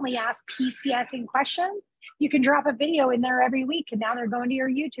 frequently asked PCSing questions, you can drop a video in there every week, and now they're going to your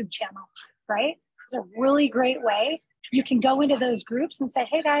YouTube channel, right? It's a really great way. You can go into those groups and say,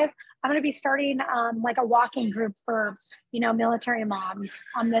 hey guys, I'm going to be starting like a walking group for, military moms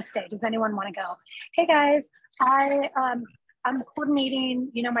on this day. Does anyone want to go? Hey guys, I'm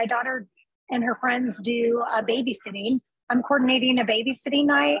coordinating, my daughter and her friends do babysitting. I'm coordinating a babysitting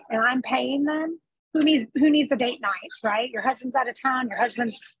night, and I'm paying them. Who needs a date night, right? Your husband's out of town, your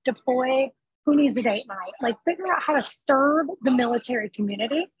husband's deployed. Who needs a date night? Like, figure out how to serve the military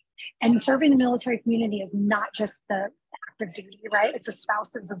community. And serving the military community is not just the active duty, right? It's the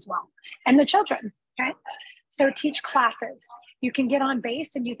spouses as well, and the children, okay? So teach classes. You can get on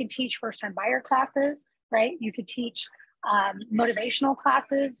base and you can teach first-time buyer classes, right? You could teach motivational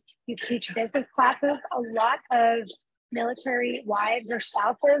classes. You can teach business classes. A lot of military wives or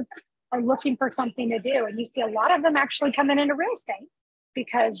spouses are looking for something to do. And you see a lot of them actually coming into real estate,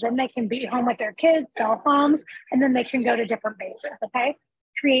 because then they can be home with their kids, sell homes, and then they can go to different bases, okay?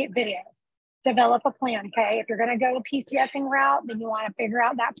 Create videos, develop a plan, okay? If you're gonna go the PCSing route, then you wanna figure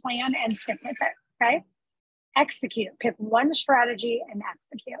out that plan and stick with it, okay? Execute, pick one strategy and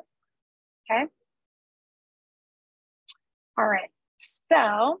execute, okay? All right,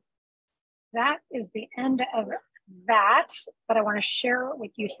 so that is the end of that, but I wanna share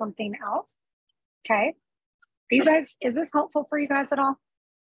with you something else, okay? You guys, is this helpful for you guys at all?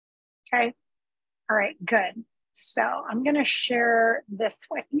 Okay. All right, good. So I'm going to share this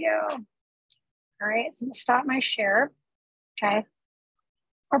with you. All right, so I'm going to stop my share. Okay.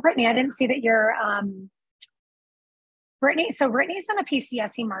 Oh, Brittany, I didn't see that your Brittany, so Brittany's in a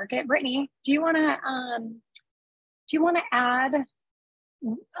PCSE market. Brittany, do you want to add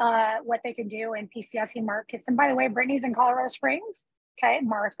what they can do in PCSE markets? And by the way, Brittany's in Colorado Springs. Okay,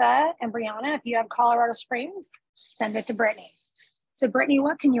 Martha and Brianna, if you have Colorado Springs, send it to Brittany. So Brittany,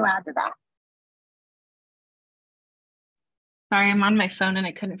 what can you add to that? Sorry, I'm on my phone and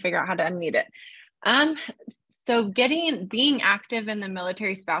I couldn't figure out how to unmute it. So being active in the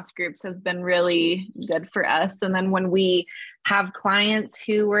military spouse groups has been really good for us. And then when we have clients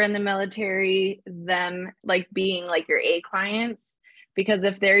who were in the military, them like being like your A clients, because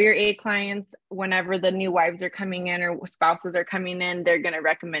if they're your A clients, whenever the new wives are coming in or spouses are coming in, they're going to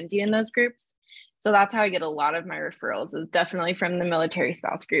recommend you in those groups. So that's how I get a lot of my referrals, is definitely from the military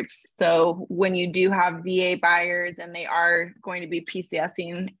spouse groups. So when you do have VA buyers and they are going to be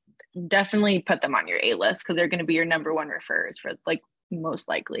PCSing, definitely put them on your A list, because they're going to be your number one referrers for like most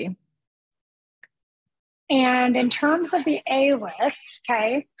likely. And in terms of the A list,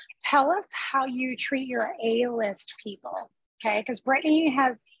 okay, tell us how you treat your A list people, okay? Because Brittany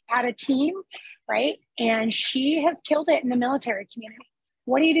has had a team, right? And she has killed it in the military community.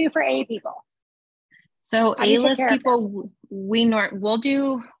 What do you do for A people? So A-list people, we'll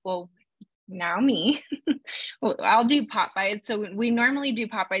do, well, now me, I'll do pop bites. So we normally do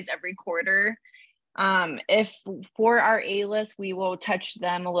pop bites every quarter. If for our A-list, we will touch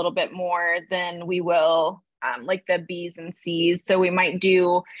them a little bit more than we will like the B's and C's. So we might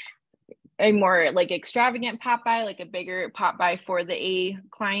do a more like extravagant pop by, like a bigger pop by for the A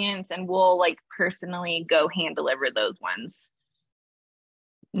clients, and we'll like personally go hand deliver those ones.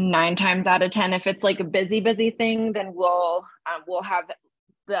 9 times out of 10, if it's like a busy thing, then we'll have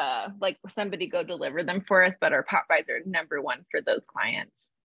the like somebody go deliver them for us, but our pop buys are number one for those clients.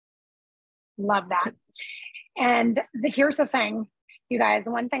 Love that. And here's the thing, you guys,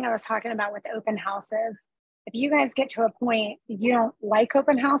 one thing I was talking about with open houses, if you guys get to a point you don't like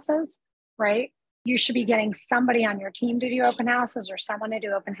open houses, right? You should be getting somebody on your team to do open houses or someone to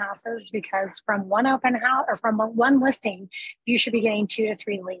do open houses, because from one open house or from one listing, you should be getting 2 to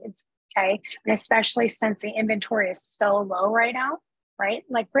 3 leads. Okay. And especially since the inventory is so low right now, right?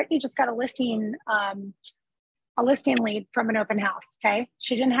 Like Brittany just got a listing lead from an open house. Okay.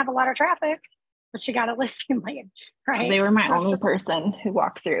 She didn't have a lot of traffic, but she got a listing lead, right? They were my only person who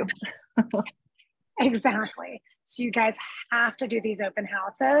walked through. Exactly. So you guys have to do these open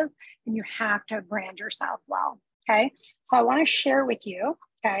houses and you have to brand yourself well. Okay. So I want to share with you,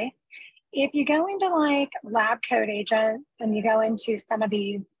 okay, if you go into like lab coat agents and you go into some of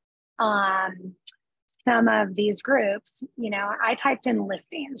these groups, you know, I typed in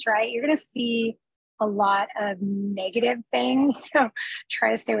listings, right? You're going to see a lot of negative things. So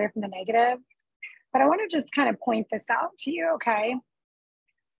try to stay away from the negative. But I want to just kind of point this out to you, okay?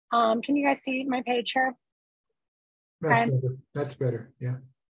 Can you guys see my page here? That's better. That's better. Yeah.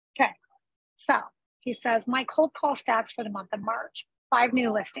 Okay. So he says, my cold call stats for the month of March, 5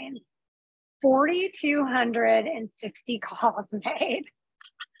 new listings, 4,260 calls made,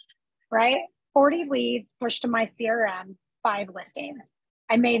 right? 40 leads pushed to my CRM, 5 listings.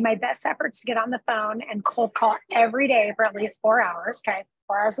 I made my best efforts to get on the phone and cold call every day for at least 4 hours. Okay.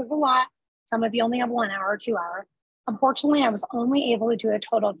 4 hours is a lot. Some of you only have 1 hour or 2 hours. Unfortunately, I was only able to do a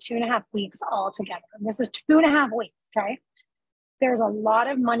total of 2.5 weeks altogether. And this is 2.5 weeks, okay? There's a lot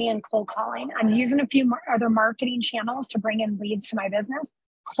of money in cold calling. I'm using a few other marketing channels to bring in leads to my business.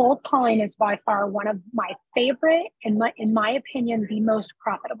 Cold calling is by far one of my favorite, and in my opinion, the most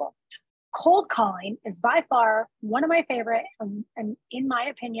profitable. Cold calling is by far one of my favorite, and in my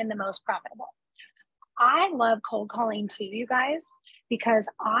opinion, the most profitable. I love cold calling too, you guys, because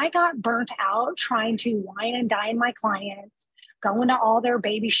I got burnt out trying to wine and dine my clients, going to all their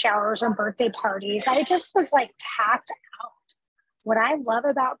baby showers and birthday parties. I just was like tapped out. What I love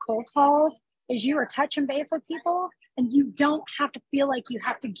about cold calls is you are touching base with people and you don't have to feel like you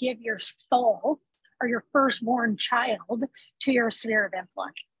have to give your soul or your firstborn child to your sphere of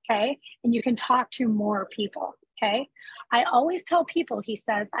influence, okay? And you can talk to more people. Okay. I always tell people, he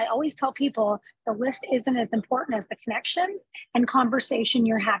says, the list isn't as important as the connection and conversation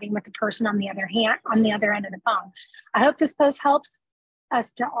you're having with the person on the other end of the phone. I hope this post helps us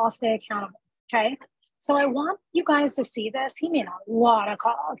to all stay accountable. Okay. So I want you guys to see this. He made a lot of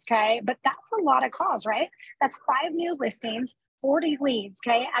calls. Okay. But that's a lot of calls, right? That's 5 new listings, 40 leads.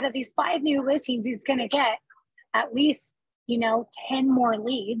 Okay. Out of these 5 new listings, he's going to get at least, 10 more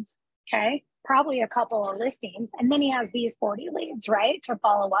leads. Okay. Probably a couple of listings, and then he has these 40 leads, right, to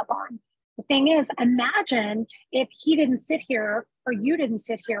follow up on. The thing is, imagine if he didn't sit here or you didn't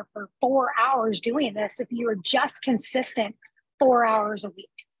sit here for 4 hours doing this, if you were just consistent 4 hours a week,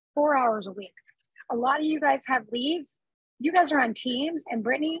 4 hours a week. A lot of you guys have leads You guys are on teams, and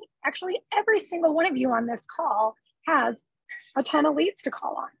Brittany, actually every single one of you on this call has a ton of leads to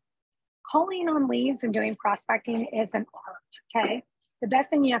call on. Calling on leads and doing prospecting is an art, okay? The best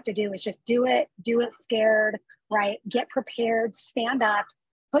thing you have to do is just do it scared, right? Get prepared, stand up,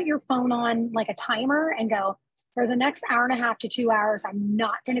 put your phone on like a timer and go, for the next hour and a half to 2 hours, I'm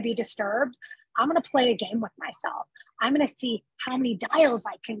not gonna be disturbed. I'm gonna play a game with myself. I'm gonna see how many dials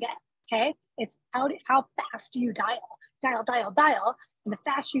I can get, okay? It's how fast do you dial? Dial. And the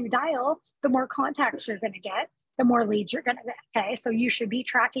faster you dial, the more contacts you're gonna get, the more leads you're gonna get, okay? So you should be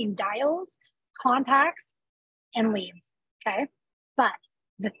tracking dials, contacts, and leads, okay? But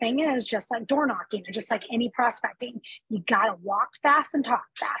the thing is, just like door knocking, or just like any prospecting, you gotta walk fast and talk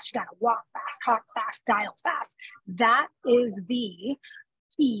fast. You gotta walk fast, talk fast, dial fast. That is the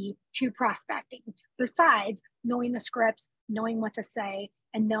key to prospecting. Besides knowing the scripts, knowing what to say,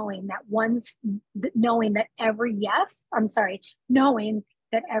 and knowing that every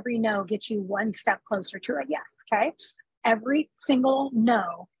no gets you one step closer to a yes, okay? Every single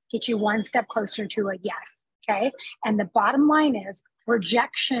no gets you one step closer to a yes, okay? And the bottom line is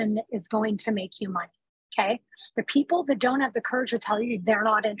rejection is going to make you money, okay? The people that don't have the courage to tell you they're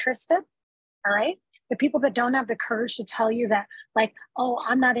not interested, all right? The people that don't have the courage to tell you that, like, oh,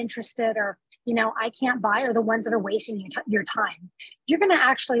 I'm not interested, or, you know, I can't buy, are the ones that are wasting your time. You're going to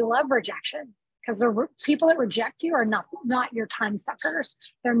actually love rejection, because the people that reject you are not your time suckers.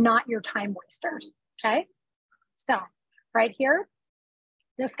 They're not your time wasters, okay? So right here,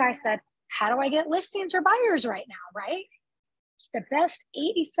 this guy said, how do I get listings or buyers right now, right? The best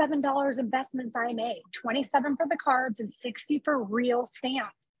 $87 investments I made, 27 for the cards and 60 for real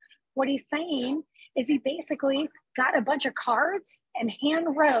stamps. What he's saying is he basically got a bunch of cards and hand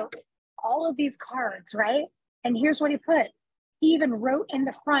wrote all of these cards, right? And here's what he put. He even wrote in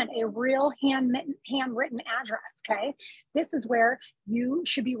the front a real handwritten address, okay? This is where you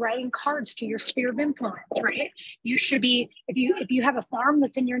should be writing cards to your sphere of influence, right? You should be, if you have a farm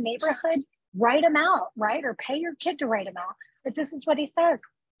that's in your neighborhood, write them out, right? Or pay your kid to write them out. But this is what he says,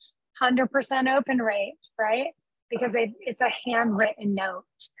 100% open rate, right? Because it's a handwritten note.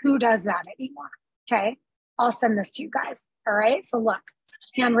 Who does that anymore, okay? I'll send this to you guys, all right? So look,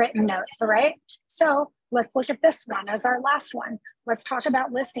 handwritten notes, all right? So let's look at this one as our last one. Let's talk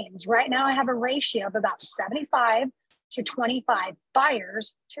about listings. Right now I have a ratio of about 75 to 25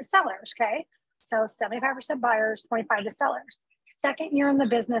 buyers to sellers, okay? So 75% buyers, 25 to sellers. Second year in the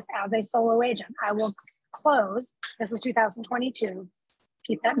business as a solo agent, I will close, this is 2022,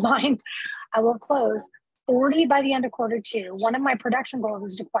 keep that in mind, I will close 40 by the end of quarter two. One of my production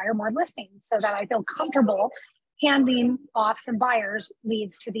goals is to acquire more listings so that I feel comfortable handing off some buyers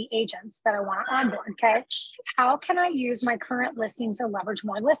leads to the agents that I want to onboard, okay? How can I use my current listings to leverage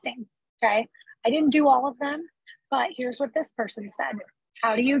more listings, okay? I didn't do all of them, but here's what this person said.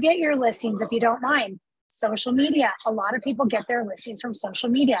 How do you get your listings if you don't mind? Social media. A lot of people get their listings from social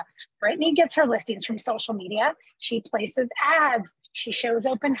media. Brittany gets her listings from social media. She places ads. She shows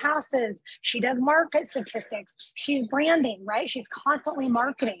open houses. She does market statistics. She's branding, right? She's constantly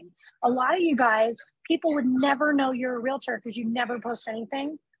marketing. A lot of you guys, people would never know you're a realtor because you never post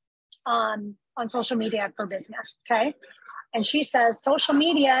anything on social media for business, okay? And she says social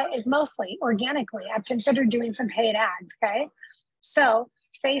media is mostly organically. I've considered doing some paid ads, okay? So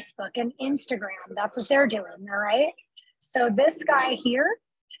Facebook and Instagram, that's what they're doing, all right? So this guy here,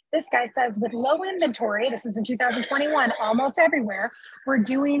 this guy says with low inventory, this is in 2021, almost everywhere,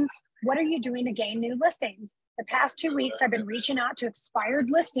 what are you doing to gain new listings? The past 2 weeks, I've been reaching out to expired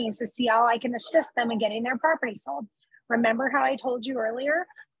listings to see how I can assist them in getting their property sold. Remember how I told you earlier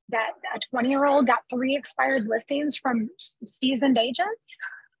that a 20-year-old got 3 expired listings from seasoned agents?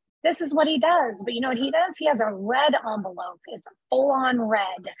 This is what he does. But you know what he does? He has a red envelope. It's full-on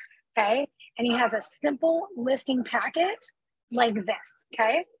red, okay? And he has a simple listing packet like this,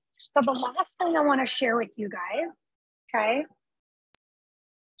 okay? So the last thing I want to share with you guys, okay?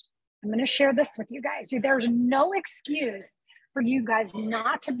 I'm going to share this with you guys. There's no excuse for you guys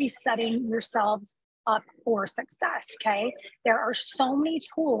not to be setting yourselves up for success, okay? There are so many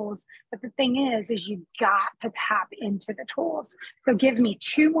tools, but the thing is you got to tap into the tools. So give me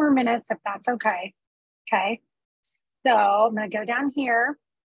 2 more minutes if that's okay, okay? So I'm gonna go down here,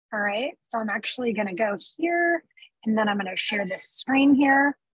 all right? So I'm actually gonna go here, and then I'm gonna share this screen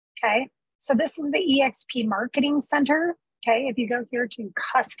here, okay? So this is the EXP Marketing Center, okay? If you go here to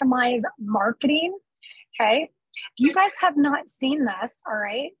customize marketing, okay? If you guys have not seen this, all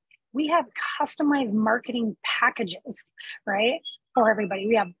right? We have customized marketing packages, right? For everybody.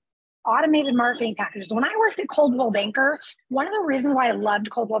 We have automated marketing packages. When I worked at Coldwell Banker, one of the reasons why I loved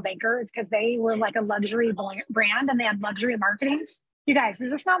Coldwell Banker is because they were like a luxury brand and they had luxury marketing. You guys,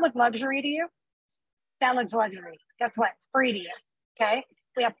 does this not look luxury to you? That looks luxury. Guess what? It's free to you. Okay.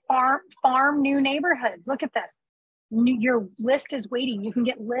 We have farm new neighborhoods. Look at this. Your list is waiting. You can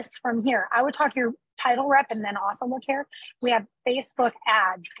get lists from here. I would talk to your title rep and then also look here. We have Facebook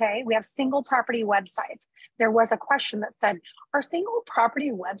ads. Okay. We have single property websites. There was a question that said, are single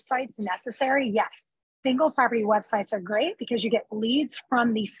property websites necessary? Yes. Single property websites are great because you get leads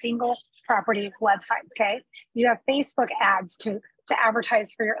from these single property websites. Okay. You have Facebook ads to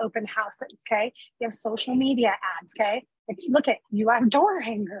advertise for your open houses. Okay. You have social media ads. Okay. Look at, you have door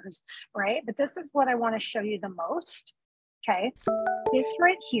hangers, right? But this is what I want to show you the most. Okay. This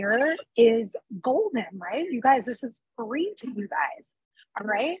right here is golden, right? You guys, this is free to you guys. All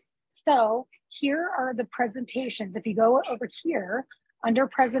right. So here are the presentations. If you go over here under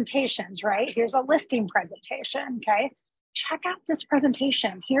presentations, right? Here's a listing presentation. Okay. Check out this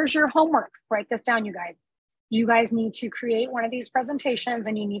presentation. Here's your homework. Write this down, you guys. You guys need to create one of these presentations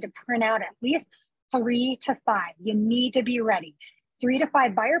and you need to print out at least 3 to 5. You need to be ready. 3 to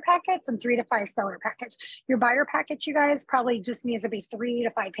 5 buyer packets and 3 to 5 seller packets. Your buyer package, you guys, probably just needs to be 3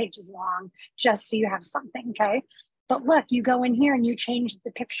 to 5 pages long, just so you have something, okay? But look, you go in here and you change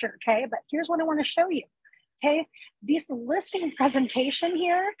the picture, okay? But here's what I want to show you, okay? This listing presentation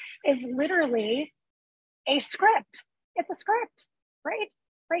here is literally a script. It's a script, right?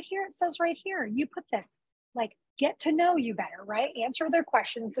 Right here, it says right here, you put this, like, get to know you better, right? Answer their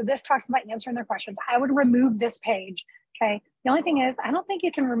questions. So this talks about answering their questions. I would remove this page, okay? The only thing is, I don't think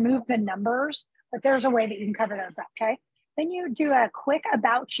you can remove the numbers, but there's a way that you can cover those up, okay? Then you do a quick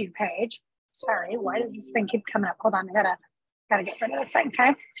about you page. Sorry, why does this thing keep coming up? Hold on, I gotta get rid of this thing,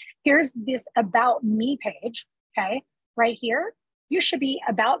 okay? Here's this about me page, okay? Right here, you should be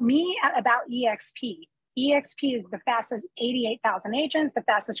about me at about EXP. EXP is the fastest, 88,000 agents, the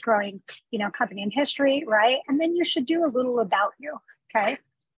fastest growing, company in history, right? And then you should do a little about you, okay?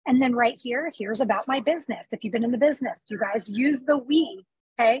 And then right here, here's about my business. If you've been in the business, you guys use the we,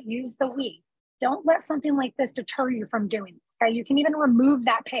 okay? Use the we. Don't let something like this deter you from doing this, okay? You can even remove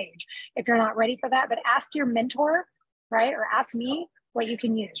that page if you're not ready for that, but ask your mentor, right? Or ask me what you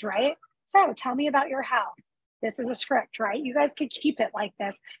can use, right? So tell me about your house. This is a script, right? You guys could keep it like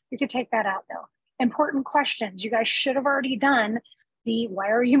this. You could take that out though. Important questions. You guys should have already done the why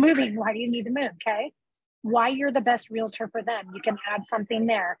are you moving? Why do you need to move? Okay. Why you're the best realtor for them. You can add something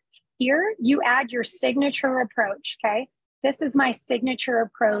there. Here, you add your signature approach. Okay. This is my signature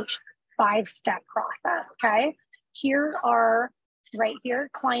approach 5-step process. Okay. Here are right here,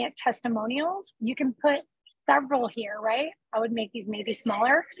 client testimonials. You can put several here, right? I would make these maybe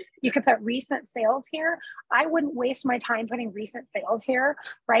smaller. You could put recent sales here. I wouldn't waste my time putting recent sales here,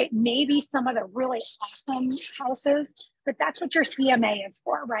 right? Maybe some of the really awesome houses, but that's what your CMA is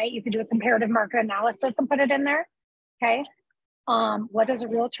for, right? You can do a comparative market analysis and put it in there, okay? What does a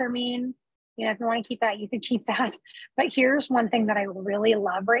realtor mean? If you want to keep that, you can keep that. But here's one thing that I really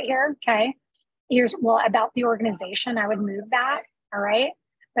love right here, okay? Here's, about the organization, I would move that, all right?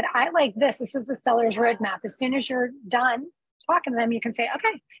 But I like this. This is the seller's roadmap. As soon as you're done talking to them, you can say,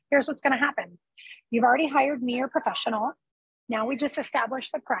 okay, here's what's going to happen. You've already hired me, your professional. Now we just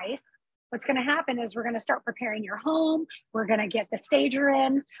established the price. What's going to happen is we're going to start preparing your home. We're going to get the stager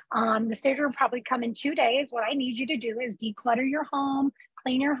in. The stager will probably come in 2 days. What I need you to do is declutter your home,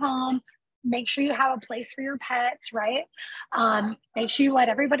 clean your home, make sure you have a place for your pets, right? Make sure you let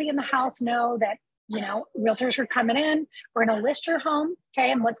everybody in the house know that realtors are coming in. We're going to list your home,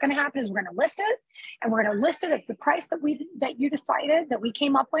 okay? And what's going to happen is we're going to list it, and we're going to list it at the price that you decided, that we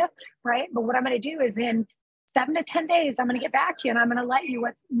came up with, right? But what I'm going to do is in 7 to 10 days, I'm going to get back to you, and I'm going to let you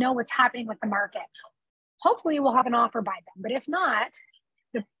know what's happening with the market. Hopefully, we'll have an offer by then. But if not,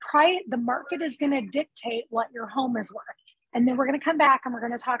 the market is going to dictate what your home is worth. And then we're going to come back and we're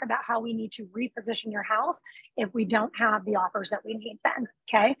going to talk about how we need to reposition your house if we don't have the offers that we need then,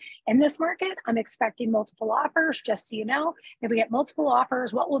 okay? In this market, I'm expecting multiple offers, just so you know. If we get multiple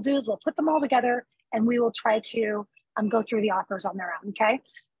offers, what we'll do is we'll put them all together and we will try to go through the offers on their own, okay?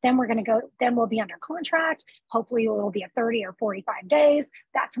 Then we'll be under contract. Hopefully it will be a 30 or 45 days.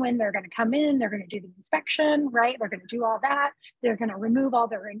 That's when they're going to come in. They're going to do the inspection, right? They're going to do all that. They're going to remove all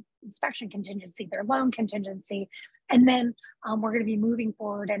their inspection contingency, their loan contingency. And then we're going to be moving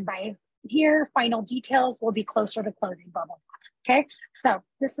forward. And by here, final details will be closer to closing, blah, blah, blah. Okay. So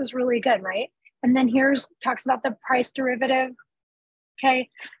this is really good, right? And then talks about the price derivative. Okay.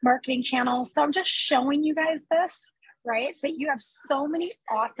 Marketing channels. So I'm just showing you guys this, right? But you have so many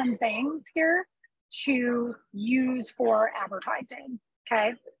awesome things here to use for advertising,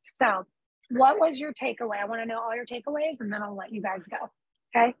 Okay. So what was your takeaway? I want to know all your takeaways and then I'll let you guys go.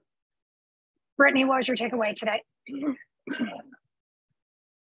 Okay. Brittany, what was your takeaway today?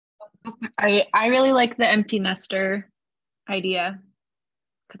 I really like the empty nester idea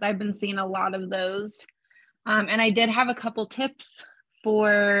because I've been seeing a lot of those. And I did have a couple tips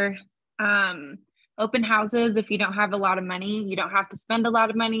for open houses. If you don't have a lot of money, you don't have to spend a lot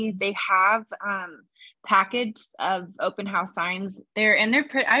of money. They have packets of open house signs there, and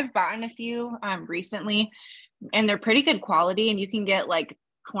I've bought a few recently, and they're pretty good quality, and you can get like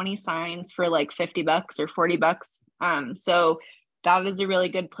 20 signs for like $50 or $40. So that is a really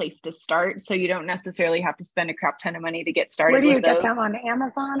good place to start. So you don't necessarily have to spend a crap ton of money to get started. Where do you get them, on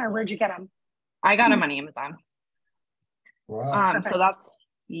Amazon, or where'd you get them? I got them on Amazon. Wow. So that's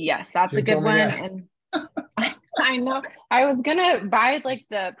a good one. And I know I was gonna buy like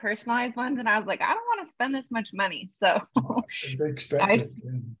the personalized ones, and I was like, I don't want to spend this much money. So it's expensive.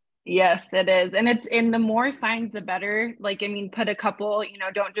 Yes, it is. And it's in the more signs, the better. Like, I mean, put a couple,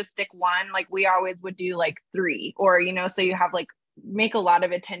 don't just stick one. Like we always would do like 3, or, so you have like, make a lot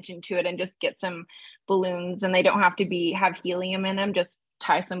of attention to it and just get some balloons, and they don't have to have helium in them. Just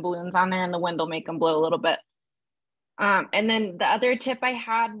tie some balloons on there and the wind will make them blow a little bit. And then the other tip I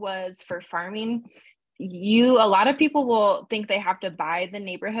had was for farming. A lot of people will think they have to buy the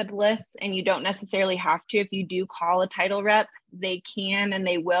neighborhood lists, and you don't necessarily have to. If you do call a title rep, they can and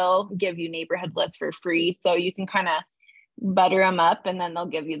they will give you neighborhood lists for free. So you can kind of butter them up, and then they'll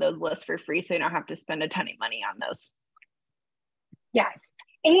give you those lists for free, so you don't have to spend a ton of money on those. Yes.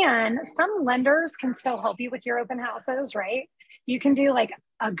 And some lenders can still help you with your open houses, right? You can do like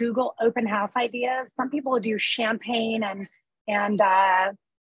a Google open house ideas. Some people do champagne and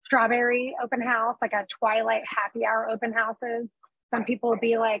strawberry open house, like a twilight happy hour open houses. Some people would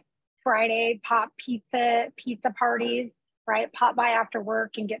be like Friday pop pizza parties, right? Pop by after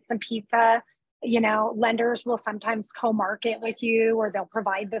work and get some pizza. Lenders will sometimes co-market with you, or they'll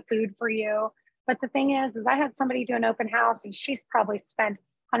provide the food for you. But the thing is I had somebody do an open house, and she's probably spent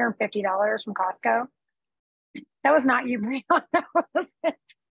 $150 from Costco. That was not you, Brianna, was it?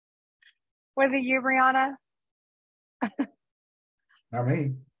 Was it you, Brianna? Not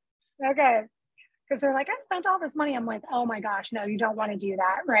me. Okay. Because they're like, I spent all this money. I'm like, oh my gosh, no, you don't want to do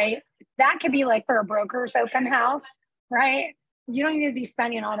that, right? That could be like for a broker's open house, right? You don't need to be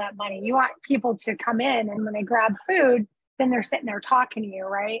spending all that money. You want people to come in, and when they grab food, then they're sitting there talking to you,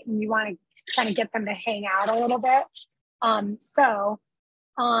 right? And you want to kind of get them to hang out a little bit.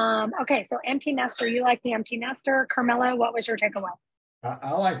 Okay, so empty nester, you like the empty nester. Carmela, what was your takeaway?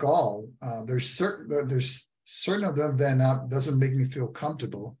 I like all. There's certain of them that doesn't make me feel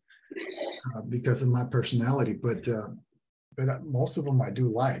comfortable because of my personality, but most of them I do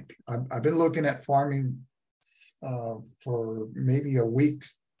like. I've been looking at farming for maybe a week,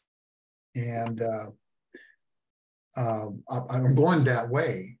 and I'm going that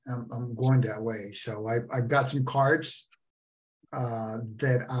way. I'm going that way. So I've got some cards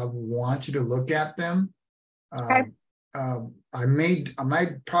that I want you to look at them. Okay. I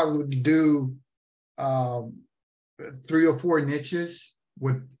might probably do 3 or 4 niches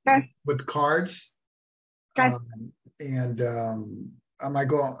with cards. Okay. I might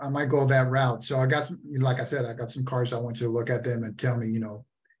go that route. So I got some, like I said, I got some cards. I want you to look at them and tell me,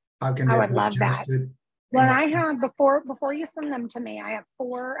 how can they be adjusted. Well, I have before you send them to me, I have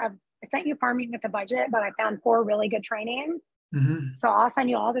 4 of, I sent you farming with a budget, but I found 4 really good trainings. Mm-hmm. So I'll send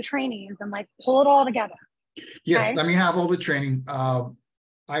you all the trainings and like pull it all together. Yes, okay? Let me have all the training. I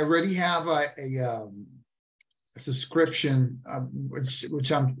already have a subscription,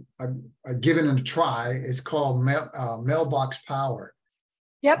 which I'm giving it a try. It's called Mailbox Power.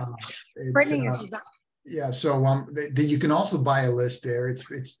 Yep. Brittany uses that. Yeah, so you can also buy a list there. It's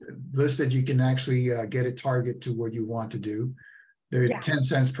a list that you can actually get a target to what you want to do. They're 10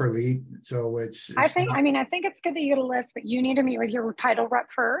 cents per lead, so it's I think it's good that you get a list, but you need to meet with your title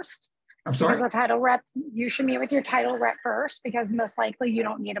rep first. I'm sorry? Because the title rep, you should meet with your title rep first, because most likely you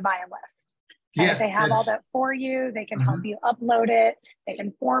don't need to buy a list. Yes, they have all that for you. They can help you upload it. They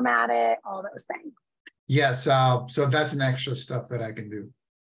can format it, all those things. Yes, so that's an extra stuff that I can do.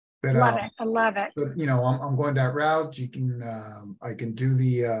 But, love it. I love it. But I'm going that route. You can I can do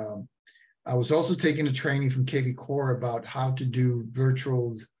the. I was also taking a training from KV Core about how to do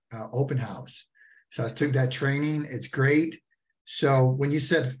virtual open house. So I took that training. It's great. So when you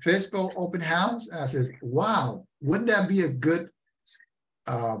said physical open house, I said, wow, wouldn't that be a good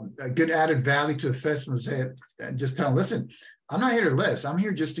added value to the festival? And just tell them, listen, I'm not here to list. I'm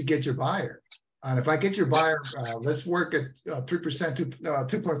here just to get your buyer. And if I get your buyer, let's work at 3% to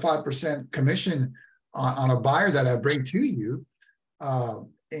 2.5% commission on a buyer that I bring to you.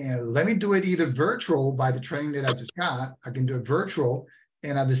 and let me do it either virtual by the training that I just got. I can do it virtual,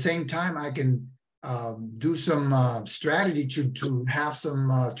 and at the same time, I can do some strategy to have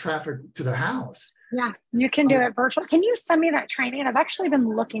some traffic to the house. Yeah, you can do it virtual. Can you send me that training? I've actually been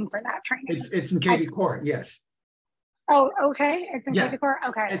looking for that training. It's in KV Core, yes. Oh, okay. It's in KV Core.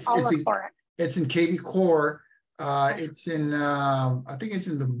 Okay, I'll look for it. It's in KV Core. It's in I think it's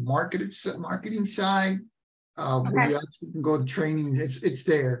in the marketing side. Where you actually can go to training. It's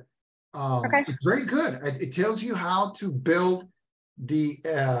there. It's very good. It tells you how to build the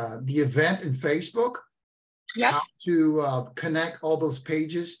event in Facebook. Yep. How to connect all those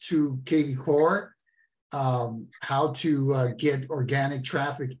pages to KV Core. How to get organic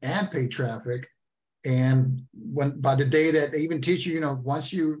traffic and paid traffic. And by the day that they even teach you,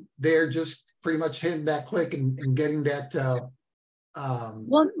 once you there, just pretty much hitting that click and getting that.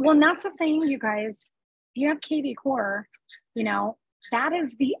 Well, that's the thing, you guys. If you have KV Core, that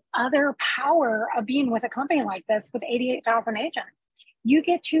is the other power of being with a company like this with 88,000 agents. You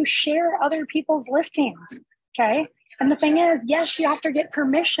get to share other people's listings, okay? And the thing is, yes, you have to get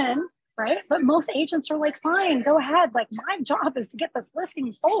permission, right? But most agents are like, fine, go ahead. Like, my job is to get this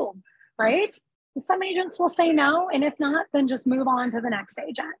listing sold, right? And some agents will say no, and if not, then just move on to the next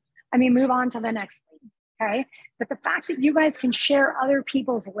agent. Move on to the next thing, okay? But the fact that you guys can share other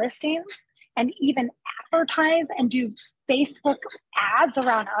people's listings and even advertise and do Facebook ads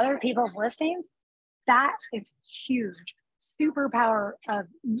around other people's listings, that is huge. Superpower of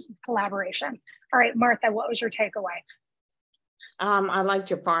collaboration. All right, Martha, what was your takeaway? I liked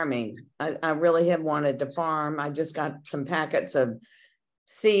your farming. I really have wanted to farm. I just got some packets of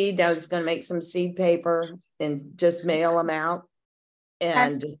seed. I was going to make some seed paper and just mail them out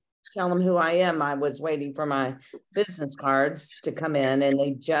and just tell them who I am. I was waiting for my business cards to come in, and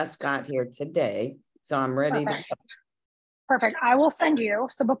they just got here today. So I'm ready to go. Perfect. I will send you.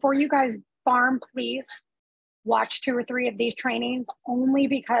 So before you guys farm, please watch 2 or 3 of these trainings, only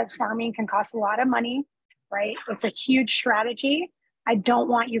because farming can cost a lot of money, right? It's a huge strategy. I don't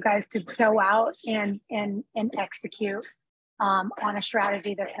want you guys to go out and execute on a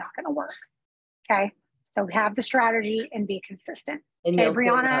strategy that's not going to work. Okay. So have the strategy and be consistent. And okay,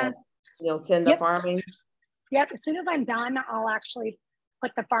 Brianna. You'll send the farming? Yep. As soon as I'm done, I'll actually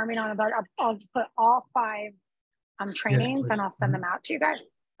put the farming on about, I'll put all 5 trainings and I'll send them out to you guys.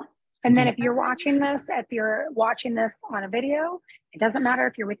 And then if you're watching this on a video, it doesn't matter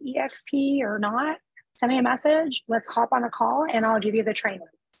if you're with EXP or not, send me a message. Let's hop on a call and I'll give you the training.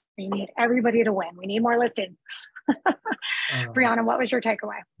 We need everybody to win. We need more listings. Brianna, what was your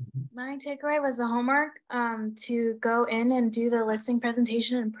takeaway? My takeaway was the homework to go in and do the listing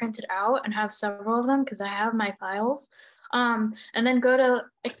presentation and print it out and have several of them because I have my files. And then go to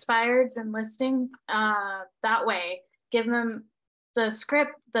expireds and listing that way. Give them the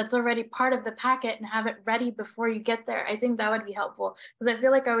script that's already part of the packet and have it ready before you get there. I think that would be helpful because I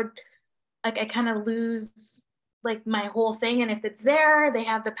feel like I kind of lose like my whole thing. And if it's there, they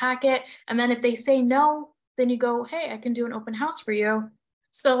have the packet. And then if they say no, then you go, hey, I can do an open house for you.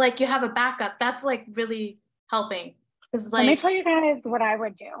 So like you have a backup. That's like really helping. Like, let me tell you guys what I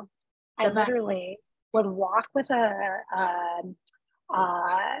would do. I literally would walk with not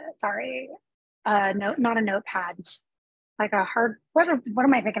a notepad, like a hard, what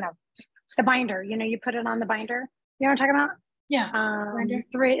am I thinking of? The binder, you put it on the binder. You know what I'm talking about? Yeah. Binder.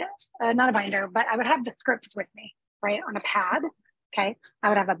 Not a binder, but I would have the scripts with me, right? On a pad. Okay. I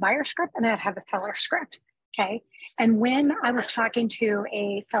would have a buyer script and I'd have a seller script. Okay. And when I was talking to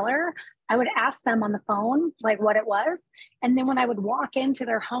a seller, I would ask them on the phone, like what it was. And then when I would walk into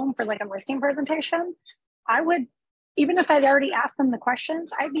their home for like a listing presentation, I would, even if I'd already asked them the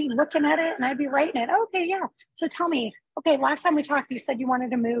questions, I'd be looking at it and I'd be writing it. Okay. Yeah. So tell me, okay, last time we talked, you said you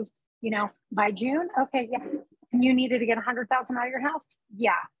wanted to move, by June. Okay. Yeah. And you needed to get 100,000 out of your house.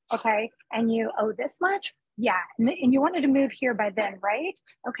 Yeah. Okay. And you owe this much. Yeah. And you wanted to move here by then, right?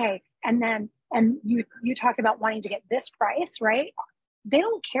 Okay. And you talked about wanting to get this price, right? They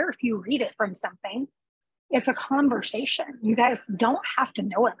don't care if you read it from something. It's a conversation. You guys don't have to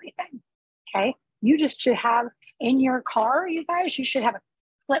know everything. Okay. You just should have in your car, you should have a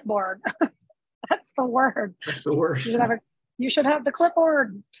clipboard. That's the word. That's the word. You should have the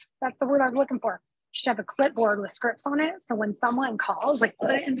clipboard. That's the word I was looking for. You should have a clipboard with scripts on it. So when someone calls, like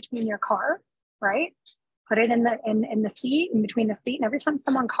put it in between your car, right? Put it in the seat, in between the seat. And every time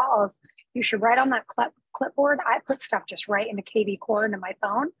someone calls, you should write on that clipboard. I put stuff just right into KV Core into my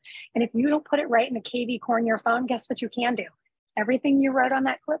phone. And if you don't put it right into KV Core in your phone, guess what you can do? Everything you wrote on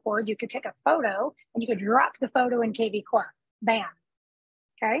that clipboard, you could take a photo and you could drop the photo in KV Core. Bam.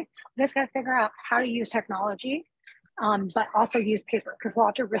 Okay. We just got to figure out how to use technology but also use paper because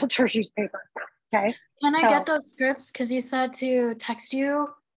lots of realtors use paper. Okay. Can I get those scripts? Because you said to text you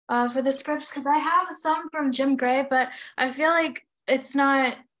for the scripts, because I have some from Jim Gray, but I feel like it's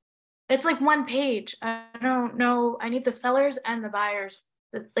not, it's like one page. I don't know. I need the sellers and the buyers.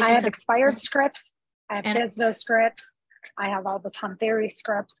 Like I have expired scripts. I have FSBO scripts. I have all the Tom Ferry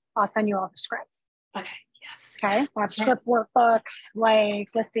scripts. I'll send you all the scripts. Okay. Yes. Okay. Yes. I have script workbooks. Like,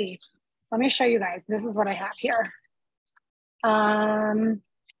 let's see. Let me show you guys. This is what I have here.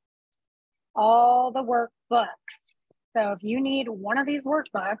 All the workbooks. So if you need one of these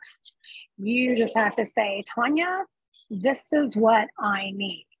workbooks, you just have to say, Tanya, this is what I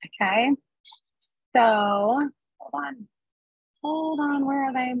need. Okay. So hold on. Where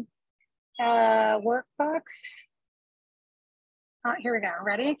are they? Workbooks. Here we go.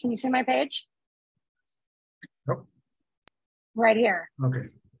 Ready? Can you see my page? Nope. Right here. Okay.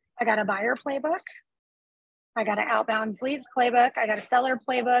 I got a buyer playbook. I got an outbound leads playbook. I got a seller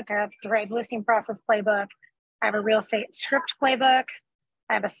playbook. I have a Thrive listing process playbook. I have a real estate script playbook.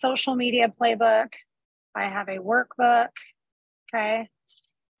 I have a social media playbook. I have a workbook. Okay.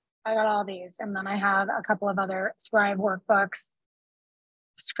 I got all these. And then I have a couple of other Thrive workbooks,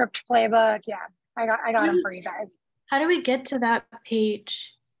 script playbook. Yeah, I got them for you guys. How do we get to that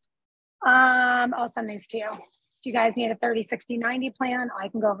page? I'll send these to you. If you guys need a 30, 60, 90 plan, I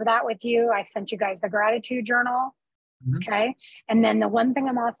can go over that with you. I sent you guys the gratitude journal. Okay. And then the one thing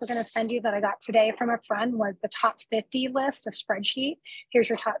I'm also going to send you that I got today from a friend was the top 50 list, a spreadsheet. Here's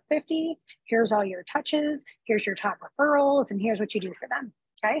your top 50. Here's all your touches. Here's your top referrals. And here's what you do for them.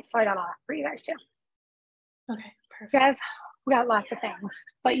 Okay. So I got all that for you guys too. Okay. Perfect. Guys, we got lots of things.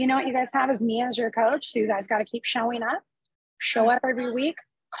 But you know what you guys have is me as your coach. So you guys got to keep showing up. Show up every week.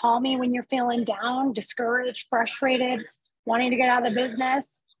 Call me when you're feeling down, discouraged, frustrated, wanting to get out of the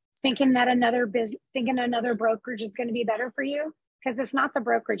business, thinking another brokerage is going to be better for you, because it's not the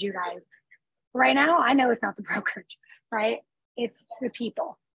brokerage, you guys. Right now, I know it's not the brokerage, right? It's the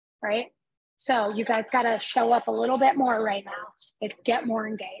people, right? So you guys got to show up a little bit more right now. It's get more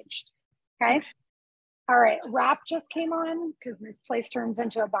engaged, okay? All right, rap just came on because this place turns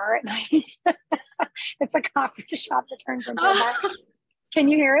into a bar at night. It's a coffee shop that turns into a bar. Can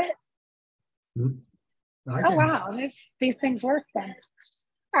you hear it? Oh, wow. These things work then.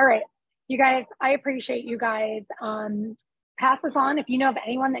 All right, you guys, I appreciate you guys. Pass this on. If you know of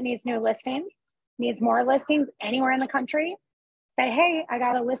anyone that needs new listings, needs more listings anywhere in the country, say, hey, I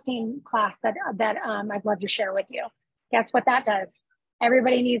got a listing class that I'd love to share with you. Guess what that does?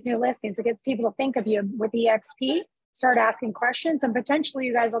 Everybody needs new listings. It gets people to think of you with EXP, start asking questions, and potentially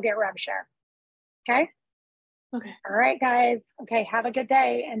you guys will get rev share. Okay? Okay. All right, guys. Okay, have a good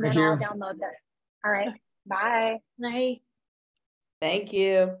day, and then I'll download this. All right. Okay. Bye. Bye. Thank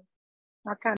you. Welcome.